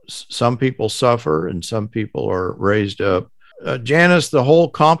 where some people suffer and some people are raised up. Janice, the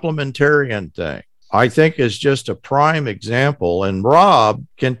whole complementarian thing, I think, is just a prime example. And Rob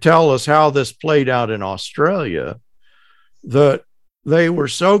can tell us how this played out in Australia, that they were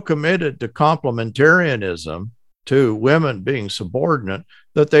so committed to complementarianism, to women being subordinate,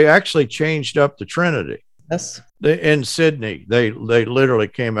 that they actually changed up the Trinity. Yes. In Sydney, they literally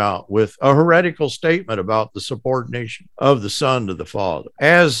came out with a heretical statement about the subordination of the Son to the Father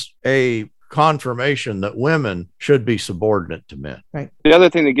as a confirmation that women should be subordinate to men. Right. The other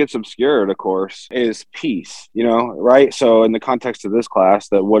thing that gets obscured, of course, is peace, right? So in the context of this class,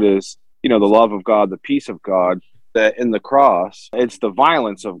 that what is, the love of God, the peace of God, that in the cross, it's the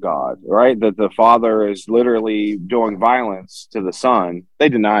violence of God, right? That the Father is literally doing violence to the Son. They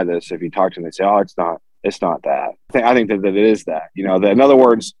deny this. If you talk to them, they say, oh, it's not that. I think that it is that, that in other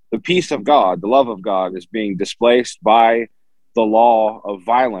words, the peace of God, the love of God is being displaced by the law of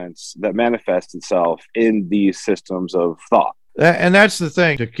violence that manifests itself in these systems of thought. And that's the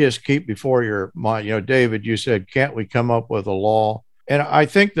thing to keep before your mind. David, you said, can't we come up with a law And I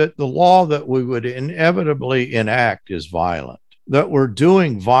think that the law that we would inevitably enact is violent, that we're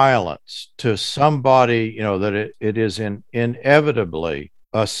doing violence to somebody, that it is inevitably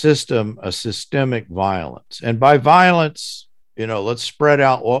a systemic violence. And by violence, let's spread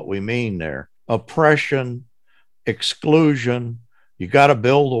out what we mean there. Oppression, exclusion, you got to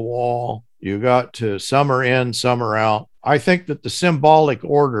build a wall, you got to, some are in, some are out. I think that the symbolic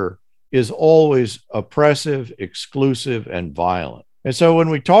order is always oppressive, exclusive, and violent. And so when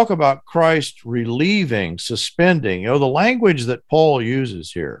we talk about Christ relieving, suspending, the language that Paul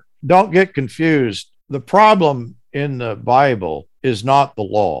uses here, don't get confused. The problem in the Bible is not the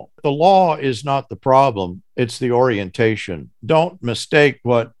law. The law is not the problem. It's the orientation. Don't mistake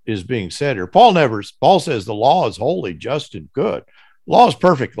what is being said here. Paul says the law is holy, just, and good. Law is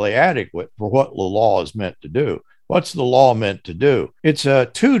perfectly adequate for what the law is meant to do. What's the law meant to do? It's a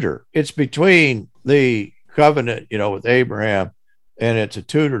tutor. It's between the covenant, with Abraham, and it's a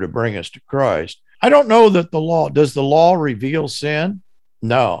tutor to bring us to Christ. I don't know that does the law reveal sin?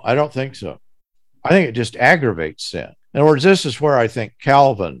 No, I don't think so. I think it just aggravates sin. In other words, this is where I think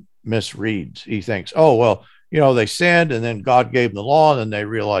Calvin misreads. He thinks, they sinned and then God gave them the law and then they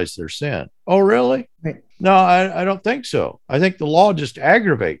realized their sin. Oh, really? Right. No, I don't think so. I think the law just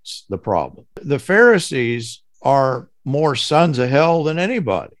aggravates the problem. The Pharisees are more sons of hell than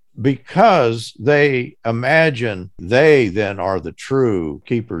anybody because they imagine they then are the true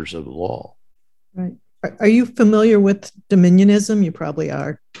keepers of the law. Right. Are you familiar with dominionism? You probably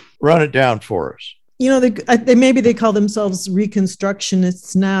are. Run it down for us. They maybe call themselves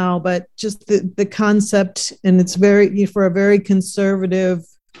Reconstructionists now, but just the concept, and it's for a very conservative,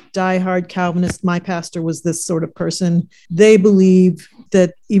 diehard Calvinist. My pastor was this sort of person. They believe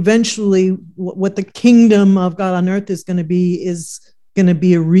that eventually what the kingdom of God on earth is going to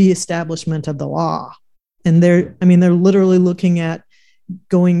be a reestablishment of the law. And they're literally looking at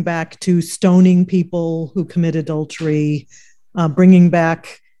going back to stoning people who commit adultery, bringing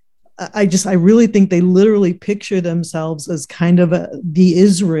back. I really think they literally picture themselves as kind of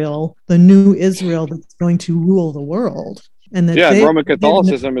the new Israel that's going to rule the world. And that in Roman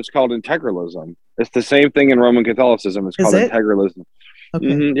Catholicism, it's called integralism. It's the same thing in Roman Catholicism. It's called integralism. Okay.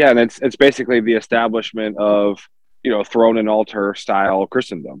 Mm-hmm. Yeah, and it's basically the establishment of throne and altar style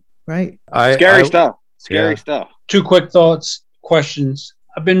Christendom. Right. Scary stuff. Scary stuff. Two quick questions.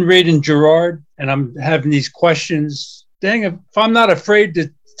 I've been reading Girard, and I'm having these questions. Dang, if I'm not afraid to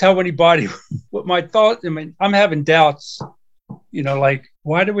tell anybody what my thoughts. I'm having doubts. Like,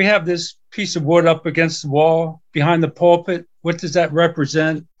 why do we have this piece of wood up against the wall behind the pulpit? What does that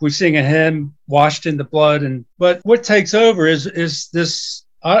represent? We sing a hymn, washed in the blood, but what takes over is this.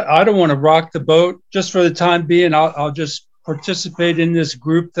 I don't want to rock the boat just for the time being. I'll just participate in this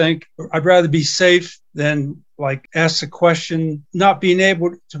group think. I'd rather be safe than ask a question, not being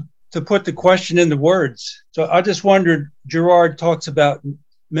able to put the question in the words. So I just wondered. Girard talks about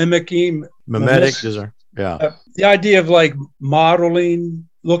mimetic. Yeah. The idea of modeling,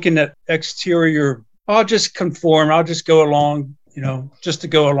 looking at exterior. I'll just conform. I'll just go along, just to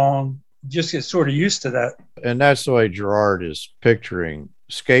go along. Just get sort of used to that. And that's the way Girard is picturing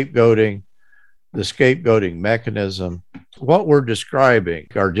scapegoating, the scapegoating mechanism. What we're describing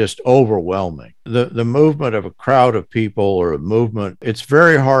are just overwhelming. The movement of a crowd of people or a movement, it's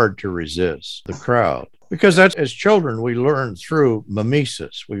very hard to resist the crowd. Because that's, as children, we learn through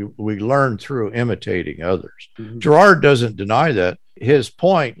mimesis. We learn through imitating others. Mm-hmm. Girard doesn't deny that. His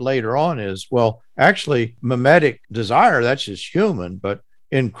point later on is, well, actually, mimetic desire, that's just human. But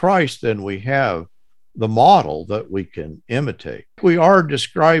in Christ, then we have the model that we can imitate. We are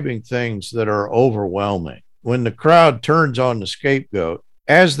describing things that are overwhelming. When the crowd turns on the scapegoat,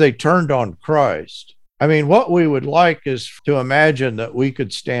 as they turned on Christ, what we would like is to imagine that we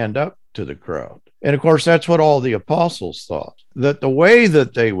could stand up to the crowd. And of course, that's what all the apostles thought, that the way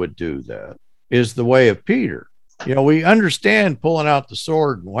that they would do that is the way of Peter. We understand pulling out the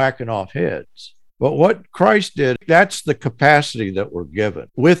sword and whacking off heads. But what Christ did, that's the capacity that we're given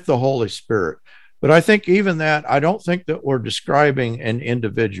with the Holy Spirit. But I think even that, I don't think that we're describing an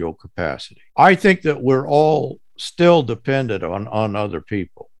individual capacity. I think that we're all still dependent on other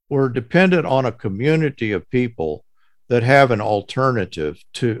people. We're dependent on a community of people that have an alternative,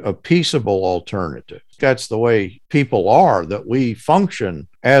 to a peaceable alternative. That's the way people are, that we function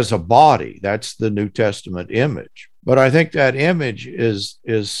as a body. That's the New Testament image. But I think that image is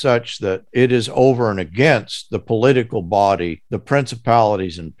such that it is over and against the political body, the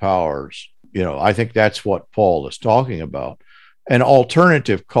principalities and powers. I think that's what Paul is talking about, an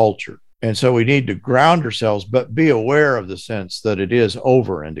alternative culture. And so we need to ground ourselves, but be aware of the sense that it is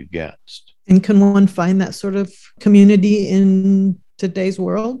over and against. And can one find that sort of community in today's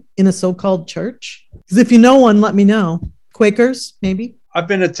world in a so-called church? Because if you know one, let me know. Quakers, maybe? I've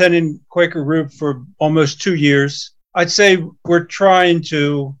been attending Quaker group for almost 2 years. I'd say we're trying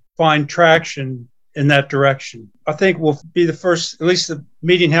to find traction in that direction. I think we'll be the first, at least the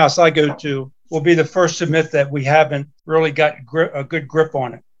meeting house I go to, will be the first to admit that we haven't really got a good grip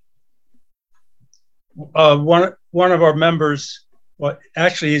on it. One of our members, well,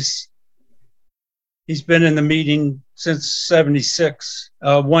 actually he's been in the meeting since 76.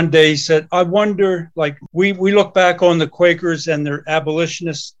 One day he said, I wonder, like, we look back on the Quakers and their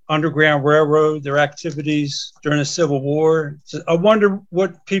abolitionist Underground Railroad, their activities during the Civil War. So I wonder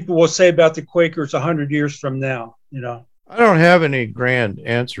what people will say about the Quakers 100 years from now, you know. I don't have any grand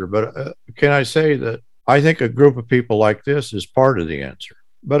answer, but can I say that I think a group of people like this is part of the answer.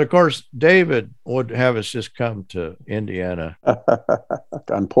 But of course, David would have us just come to Indiana.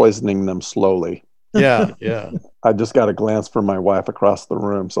 I'm poisoning them slowly. Yeah, yeah. I just got a glance from my wife across the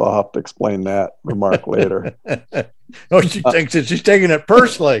room, so I'll have to explain that remark later. Oh, she thinks that she's taking it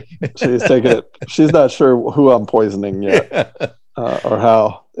personally. She's taking it. She's not sure who I'm poisoning yet, or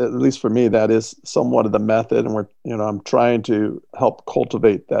how. At least for me, that is somewhat of the method, and I'm trying to help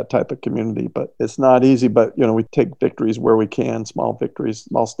cultivate that type of community. But it's not easy. But we take victories where we can, small victories,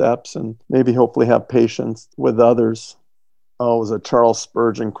 small steps, and maybe hopefully have patience with others. Oh, it was a Charles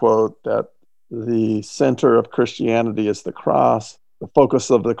Spurgeon quote that the center of Christianity is the cross. The focus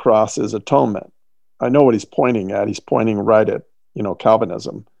of the cross is atonement. I know what he's pointing at. He's pointing right at,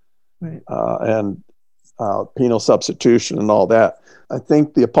 Calvinism, right. And penal substitution and all that. I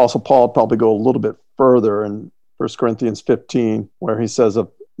think the Apostle Paul would probably go a little bit further in 1 Corinthians 15, where he says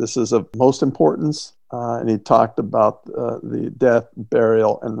this is of most importance. And he talked about the death,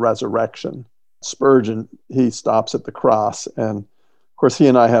 burial, and resurrection. Spurgeon, he stops at the cross, and of course, he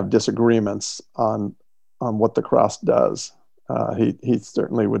and I have disagreements on what the cross does. He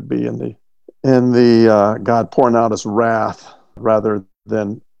certainly would be in the God pouring out his wrath rather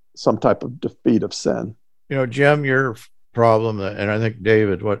than some type of defeat of sin. Jim, your problem, and I think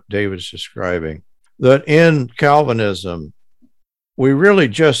David, what David's describing, that in Calvinism, we really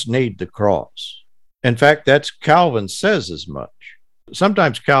just need the cross. In fact, that's Calvin says as much.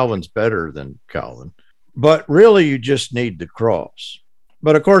 Sometimes Calvin's better than Calvin, but really you just need the cross.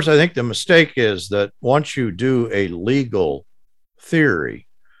 But of course, I think the mistake is that once you do a legal theory,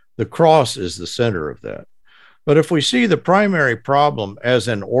 the cross is the center of that. But if we see the primary problem as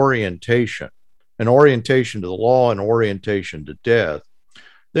an orientation to the law and orientation to death,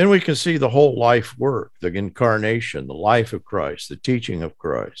 then we can see the whole life work, the incarnation, the life of Christ, the teaching of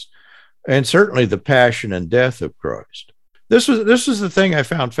Christ, and certainly the passion and death of Christ. This is the thing I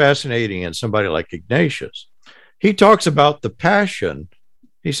found fascinating in somebody like Ignatius. He talks about the passion.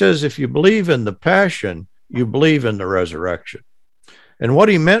 He says, if you believe in the passion, you believe in the resurrection. And what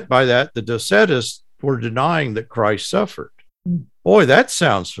he meant by that, the Docetists were denying that Christ suffered. Boy, that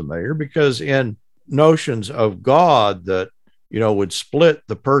sounds familiar, because in notions of God that, would split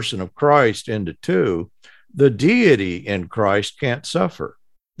the person of Christ into two, the deity in Christ can't suffer.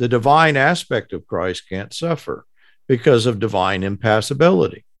 The divine aspect of Christ can't suffer because of divine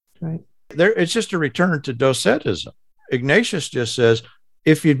impassibility. Right. It's just a return to Docetism. Ignatius just says,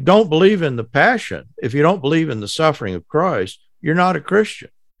 if you don't believe in the passion, if you don't believe in the suffering of Christ, you're not a Christian.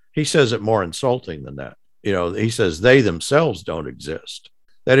 He says it more insulting than that. He says they themselves don't exist.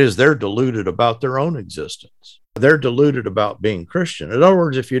 That is, they're deluded about their own existence. They're deluded about being Christian. In other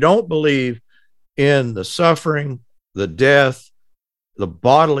words, if you don't believe in the suffering, the death, the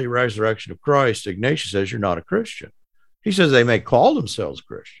bodily resurrection of Christ, Ignatius says you're not a Christian. He says they may call themselves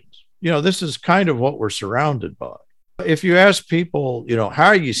Christians. This is kind of what we're surrounded by. If you ask people, how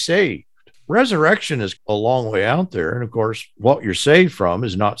are you saved? Resurrection is a long way out there. And of course, what you're saved from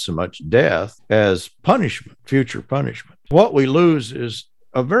is not so much death as punishment, future punishment. What we lose is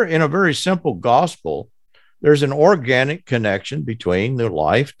in a very simple gospel, there's an organic connection between the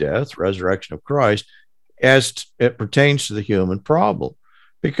life, death, resurrection of Christ as it pertains to the human problem,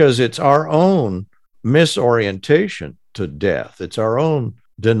 because it's our own misorientation to death. It's our own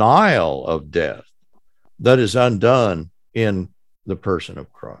denial of death that is undone in the person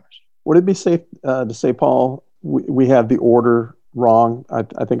of Christ. Would it be safe to say, Paul, we have the order wrong?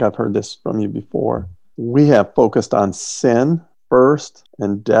 I think I've heard this from you before. We have focused on sin first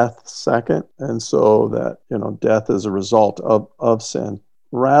and death second. And so that, death is a result of sin.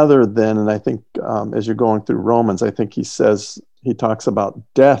 Rather than, and I think as you're going through Romans, I think he talks about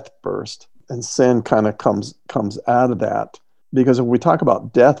death first, and sin kind of comes out of that. Because if we talk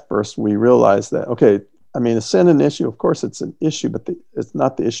about death first, we realize that, okay, is sin an issue? Of course it's an issue, but it's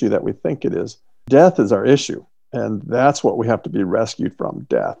not the issue that we think it is. Death is our issue. And that's what we have to be rescued from,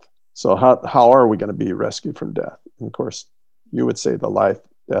 death. So how are we going to be rescued from death? And of course, you would say the life,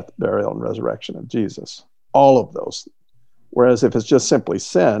 death, burial, and resurrection of Jesus. All of those. Whereas if it's just simply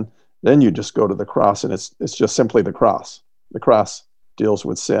sin, then you just go to the cross, and it's just simply the cross. The cross deals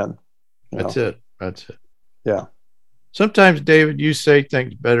with sin. That's it. That's it. Yeah. Sometimes, David, you say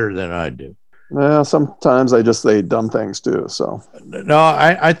things better than I do. Well, sometimes I just say dumb things too. So no,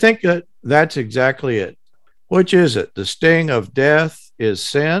 I think that's exactly it. Which is it? The sting of death is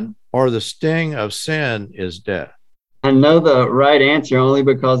sin, or the sting of sin is death? I know the right answer only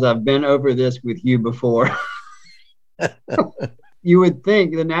because I've been over this with you before. You would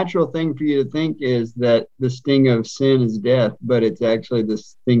think the natural thing for you to think is that the sting of sin is death, but it's actually the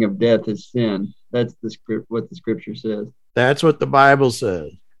sting of death is sin. That's what the scripture says. That's what the Bible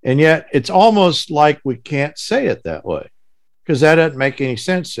says. And yet it's almost like we can't say it that way, because that doesn't make any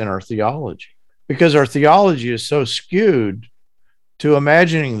sense in our theology, because our theology is so skewed to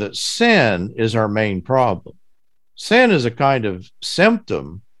imagining that sin is our main problem. Sin is a kind of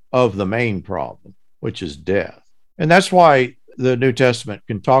symptom of the main problem, which is death. And that's why the New Testament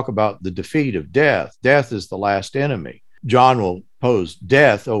can talk about the defeat of death. Death is the last enemy. John will pose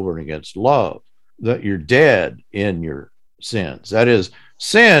death over and against love, that you're dead in your sins. That is,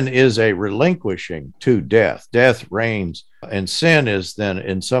 sin is a relinquishing to death. Death reigns, and sin is then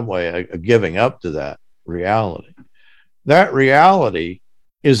in some way a giving up to that reality. That reality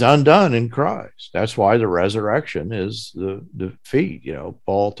is undone in Christ. That's why the resurrection is the defeat.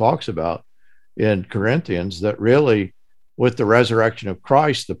 Paul talks about in Corinthians that really, with the resurrection of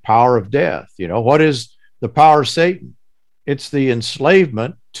Christ, the power of death. What is the power of Satan? It's the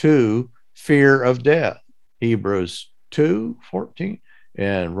enslavement to fear of death. Hebrews 2:14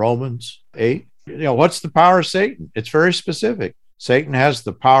 and Romans 8. What's the power of Satan? It's very specific. Satan has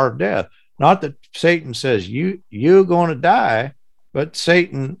the power of death. Not that Satan says you're going to die, but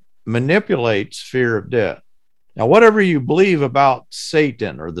Satan manipulates fear of death. Now, whatever you believe about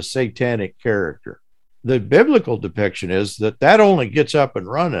Satan or the satanic character, the biblical depiction is that only gets up and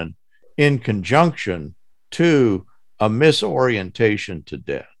running in conjunction to a misorientation to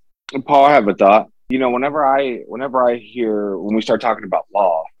death. And Paul, I have a thought. Whenever I hear, when we start talking about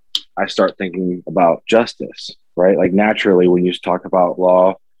law, I start thinking about justice, right? Like naturally, when you talk about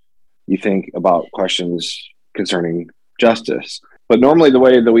law, you think about questions concerning justice. But normally the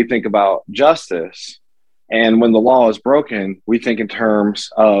way that we think about justice, and when the law is broken, we think in terms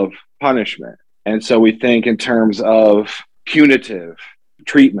of punishment. And so we think in terms of punitive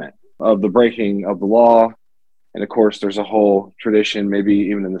treatment of the breaking of the law. And of course, there's a whole tradition, maybe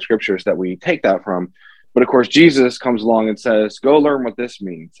even in the scriptures, that we take that from. But of course, Jesus comes along and says, go learn what this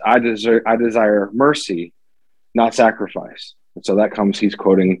means. I desire mercy, not sacrifice. And so he's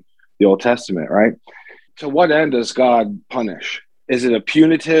quoting the Old Testament, right? To what end does God punish? Is it a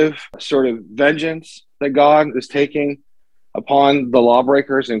punitive sort of vengeance that God is taking upon the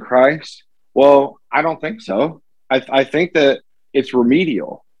lawbreakers in Christ? Well, I don't think so. I think that it's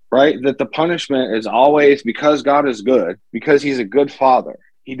remedial, right? That the punishment is always because God is good, because he's a good father.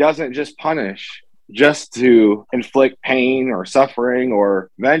 He doesn't just punish just to inflict pain or suffering or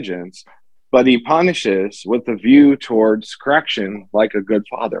vengeance, but he punishes with a view towards correction like a good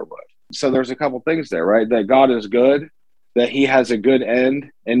father would. So there's a couple things there, right? That God is good, that he has a good end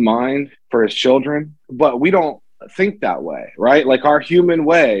in mind for his children, but we don't think that way, right? Like our human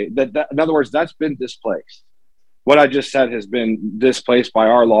way, that in other words, that's been displaced. What I just said has been displaced by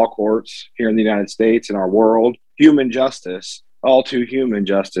our law courts here in the United States and our world. Human justice, all too human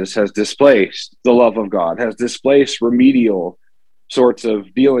justice, has displaced the love of God, has displaced remedial sorts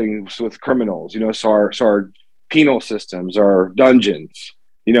of dealings with criminals. So our penal systems, our dungeons,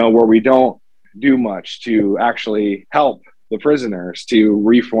 where we don't do much to actually help the prisoners, to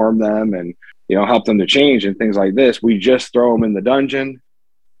reform them and help them to change and things like this. We just throw them in the dungeon,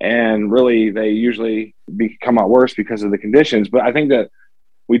 and really they usually come out worse because of the conditions. But I think that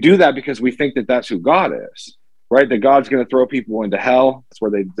we do that because we think that that's who God is, right? That God's going to throw people into hell. That's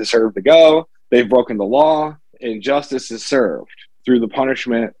where they deserve to go. They've broken the law, and justice is served through the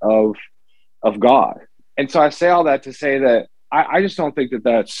punishment of God. And so I say all that to say that I just don't think that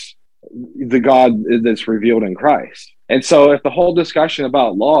that's the God that's revealed in Christ. And so if the whole discussion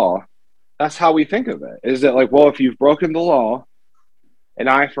about law, that's how we think of it, is that like, well, if you've broken the law, an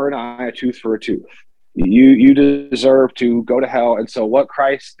eye for an eye, a tooth for a tooth, you deserve to go to hell. And so what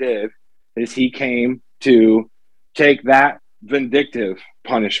Christ did is he came to take that vindictive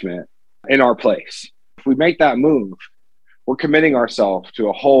punishment in our place. If we make that move, we're committing ourselves to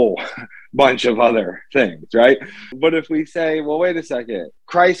a whole bunch of other things, right? But if we say, well, wait a second,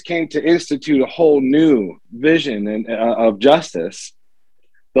 Christ came to institute a whole new vision of justice,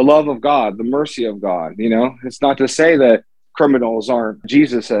 the love of God, the mercy of God. It's not to say that criminals aren't.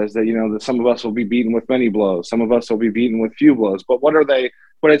 Jesus says that, that some of us will be beaten with many blows, some of us will be beaten with few blows. But what are they?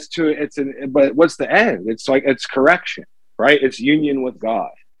 But but what's the end? It's correction, right? It's union with God.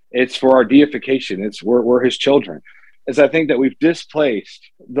 It's for our deification. We're his children. Is I think that we've displaced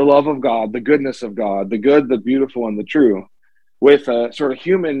the love of God, the goodness of God, the good, the beautiful, and the true, with a sort of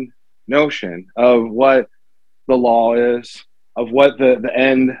human notion of what the law is, of what the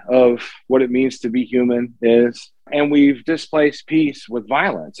end of what it means to be human is. And we've displaced peace with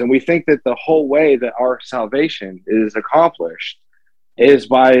violence. And we think that the whole way that our salvation is accomplished is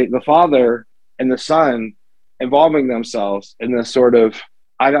by the Father and the Son involving themselves in this sort of,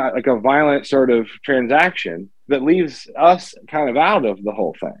 like a violent sort of transaction that leaves us kind of out of the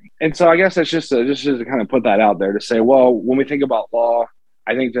whole thing. And so I guess that's just to kind of put that out there to say, well, when we think about law,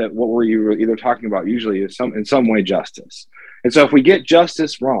 I think that what we're either talking about usually is in some way justice. And so if we get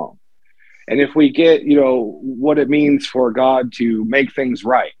justice wrong, and if we get, what it means for God to make things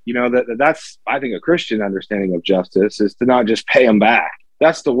right, that's, I think, a Christian understanding of justice is to not just pay them back.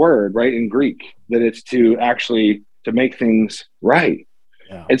 That's the word, right, in Greek, that it's to actually to make things right.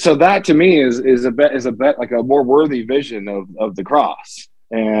 Yeah. And so that to me is a bet like a more worthy vision of the cross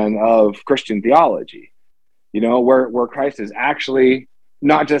and of Christian theology, where Christ is actually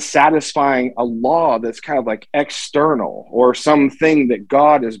not just satisfying a law that's kind of like external or something that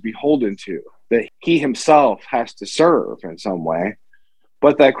God is beholden to, that he himself has to serve in some way,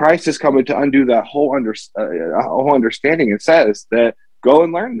 but that Christ is coming to undo that whole understanding and says that go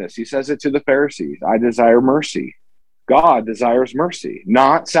and learn this. He says it to the Pharisees. I desire mercy. God desires mercy,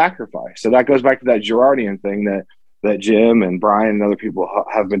 not sacrifice. So that goes back to that Girardian thing that Jim and Brian and other people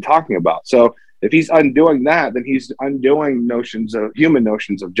have been talking about. So if he's undoing that, then he's undoing human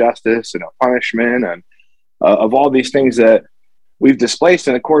notions of justice and of punishment and of all these things that we've displaced.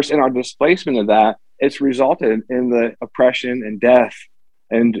 And of course, in our displacement of that, it's resulted in the oppression and death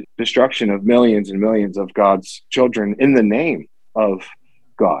and destruction of millions and millions of God's children in the name of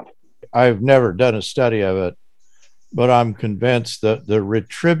God. I've never done a study of it, but I'm convinced that the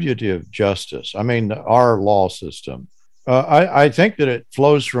retributive justice, our law system, I think that it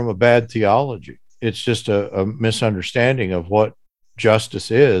flows from a bad theology. It's just a misunderstanding of what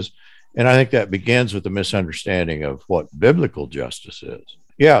justice is. And I think that begins with the misunderstanding of what biblical justice is.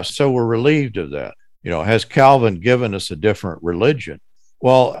 Yeah, so we're relieved of that. Has Calvin given us a different religion?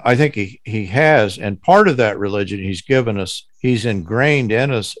 Well, I think he has. And part of that religion he's ingrained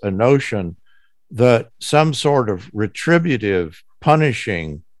in us a notion that some sort of retributive,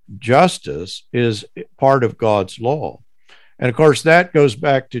 punishing justice is part of God's law. And of course, that goes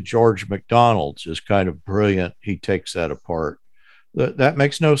back to George MacDonald's is kind of brilliant. He takes that apart. That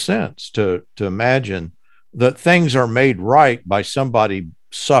makes no sense to imagine that things are made right by somebody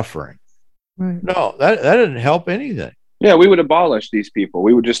suffering. Right. No, that didn't help anything. Yeah, we would abolish these people.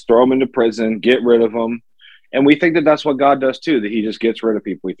 We would just throw them into prison, get rid of them. And we think that that's what God does too, that he just gets rid of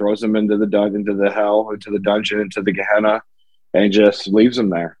people. He throws them into the hell, into the dungeon, into the Gehenna, and just leaves them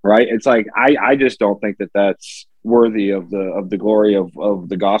there, right? It's like, I just don't think that that's worthy of the glory of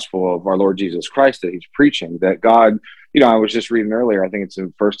the gospel of our Lord Jesus Christ that he's preaching, that God, I was just reading earlier, I think it's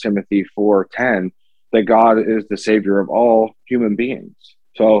in 1 Timothy 4:10, that God is the savior of all human beings.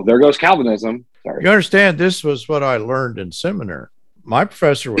 So there goes Calvinism. Sorry. You understand, this was what I learned in seminary. My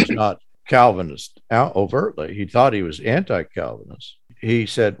professor was not Calvinist out overtly. He thought he was anti-Calvinist. He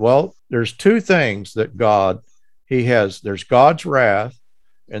said, well, there's two things that there's God's wrath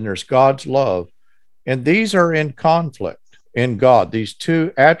and there's God's love. And these are in conflict in God. These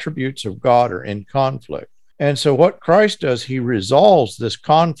two attributes of God are in conflict. And so what Christ does, he resolves this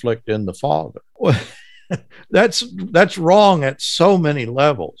conflict in the Father. Well, that's wrong at so many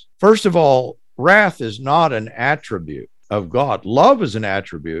levels. First of all, wrath is not an attribute of God. Love is an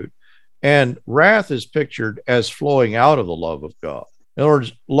attribute, and wrath is pictured as flowing out of the love of God. In other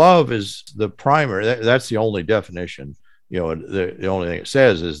words, love is the primary. That's the only definition. The only thing it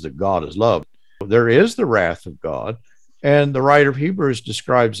says is that God is love. There is the wrath of God, and the writer of Hebrews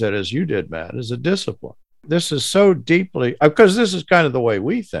describes that, as you did, Matt, as a discipline. This is so deeply, because this is kind of the way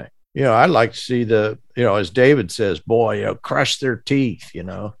we think. I'd like to see as David says, boy, crush their teeth,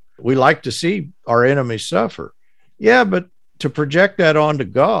 We like to see our enemies suffer. Yeah, but to project that onto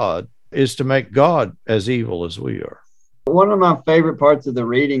God is to make God as evil as we are. One of my favorite parts of the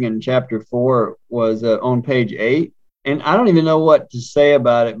reading in chapter 4 was on page 8. And I don't even know what to say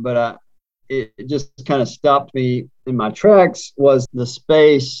about it, but it just kind of stopped me in my tracks, was the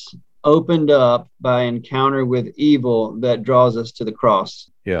space opened up by encounter with evil that draws us to the cross.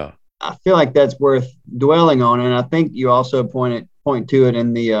 Yeah. I feel like that's worth dwelling on. And I think you also point to it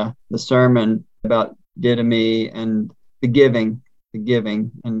in the sermon about didomi and the giving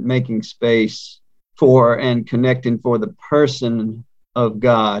and making space for and connecting for the person of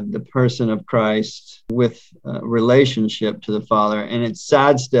God, the person of Christ, with relationship to the Father. And it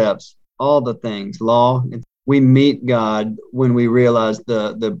sidesteps all the things, law. We meet God when we realize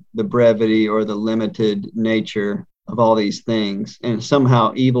the brevity or the limited nature of all these things, and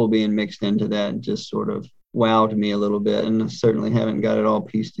somehow evil being mixed into that just sort of wowed me a little bit. And I certainly haven't got it all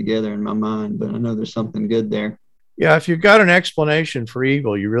pieced together in my mind, but I know there's something good there. Yeah, if you've got an explanation for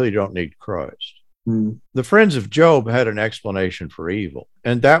evil, you really don't need Christ. The friends of Job had an explanation for evil,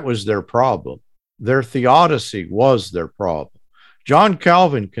 and that was their problem. Their theodicy was their problem. John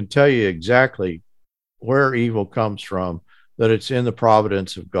Calvin can tell you exactly where evil comes from, that it's in the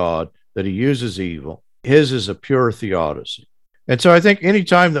providence of God, that he uses evil. His is a pure theodicy. And so I think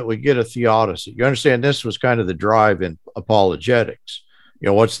anytime that we get a theodicy, you understand this was kind of the drive in apologetics.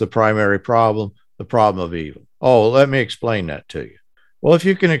 What's the primary problem? The problem of evil. Oh, let me explain that to you. Well, if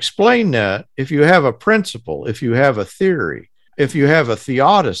you can explain that, if you have a principle, if you have a theory, if you have a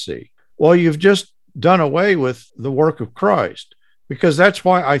theodicy, well, you've just done away with the work of Christ, because that's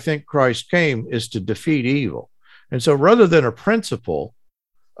why I think Christ came, is to defeat evil. And so rather than a principle,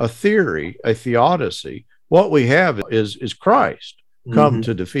 a theory, a theodicy, what we have is Christ come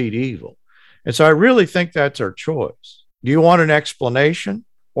to defeat evil. And so I really think that's our choice. Do you want an explanation,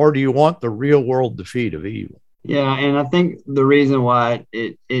 or do you want the real world defeat of evil? Yeah, and I think the reason why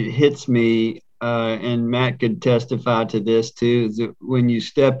it hits me, and Matt could testify to this too, is that when you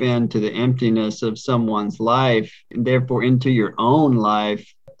step into the emptiness of someone's life, and therefore into your own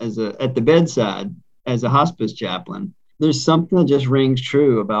life at the bedside as a hospice chaplain, there's something that just rings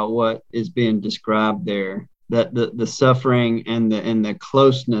true about what is being described there. That the suffering and the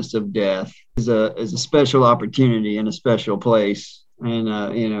closeness of death is a special opportunity in a special place, and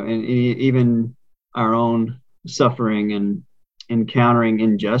and even our own suffering and encountering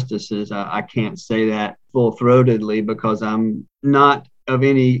injustices. I can't say that full-throatedly because I'm not of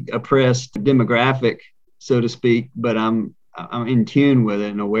any oppressed demographic, so to speak, but I'm in tune with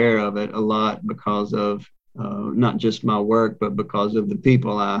it and aware of it a lot because of not just my work, but because of the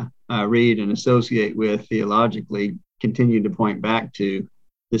people I read and associate with theologically, continue to point back to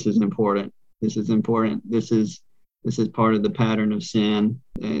this is important. This is important. This is part of the pattern of sin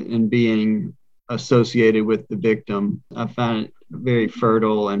and being associated with the victim. I find it very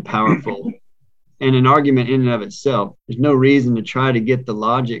fertile and powerful, and an argument in and of itself. There's no reason to try to get the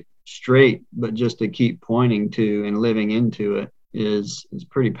logic straight, but just to keep pointing to and living into it is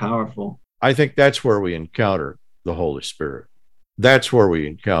pretty powerful. I think that's where we encounter the Holy Spirit. That's where we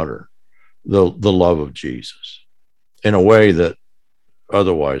encounter the love of Jesus in a way that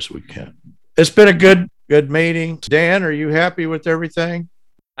otherwise we can't. It's been a good meeting. Dan, are you happy with everything?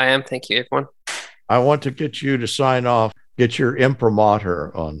 I am. Thank you, everyone. I want to get you to sign off, get your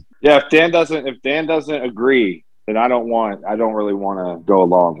imprimatur on. Yeah, if Dan doesn't agree, then I don't really want to go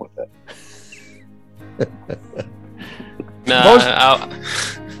along with it. No,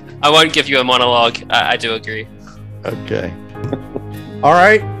 I won't give you a monologue. I do agree. Okay. All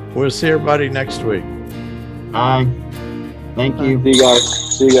right. We'll see everybody next week. Bye. Thank you.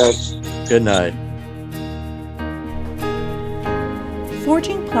 See you guys. Good night.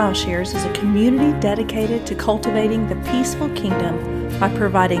 Forging Plowshares is a community dedicated to cultivating the peaceful kingdom by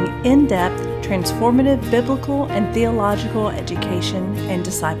providing in-depth, transformative biblical and theological education and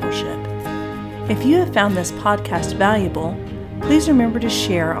discipleship. If you have found this podcast valuable, please remember to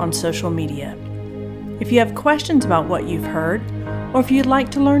share on social media. If you have questions about what you've heard, or if you'd like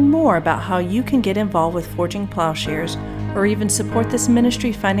to learn more about how you can get involved with Forging Plowshares or even support this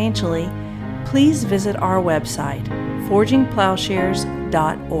ministry financially, please visit our website,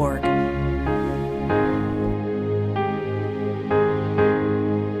 forgingplowshares.org.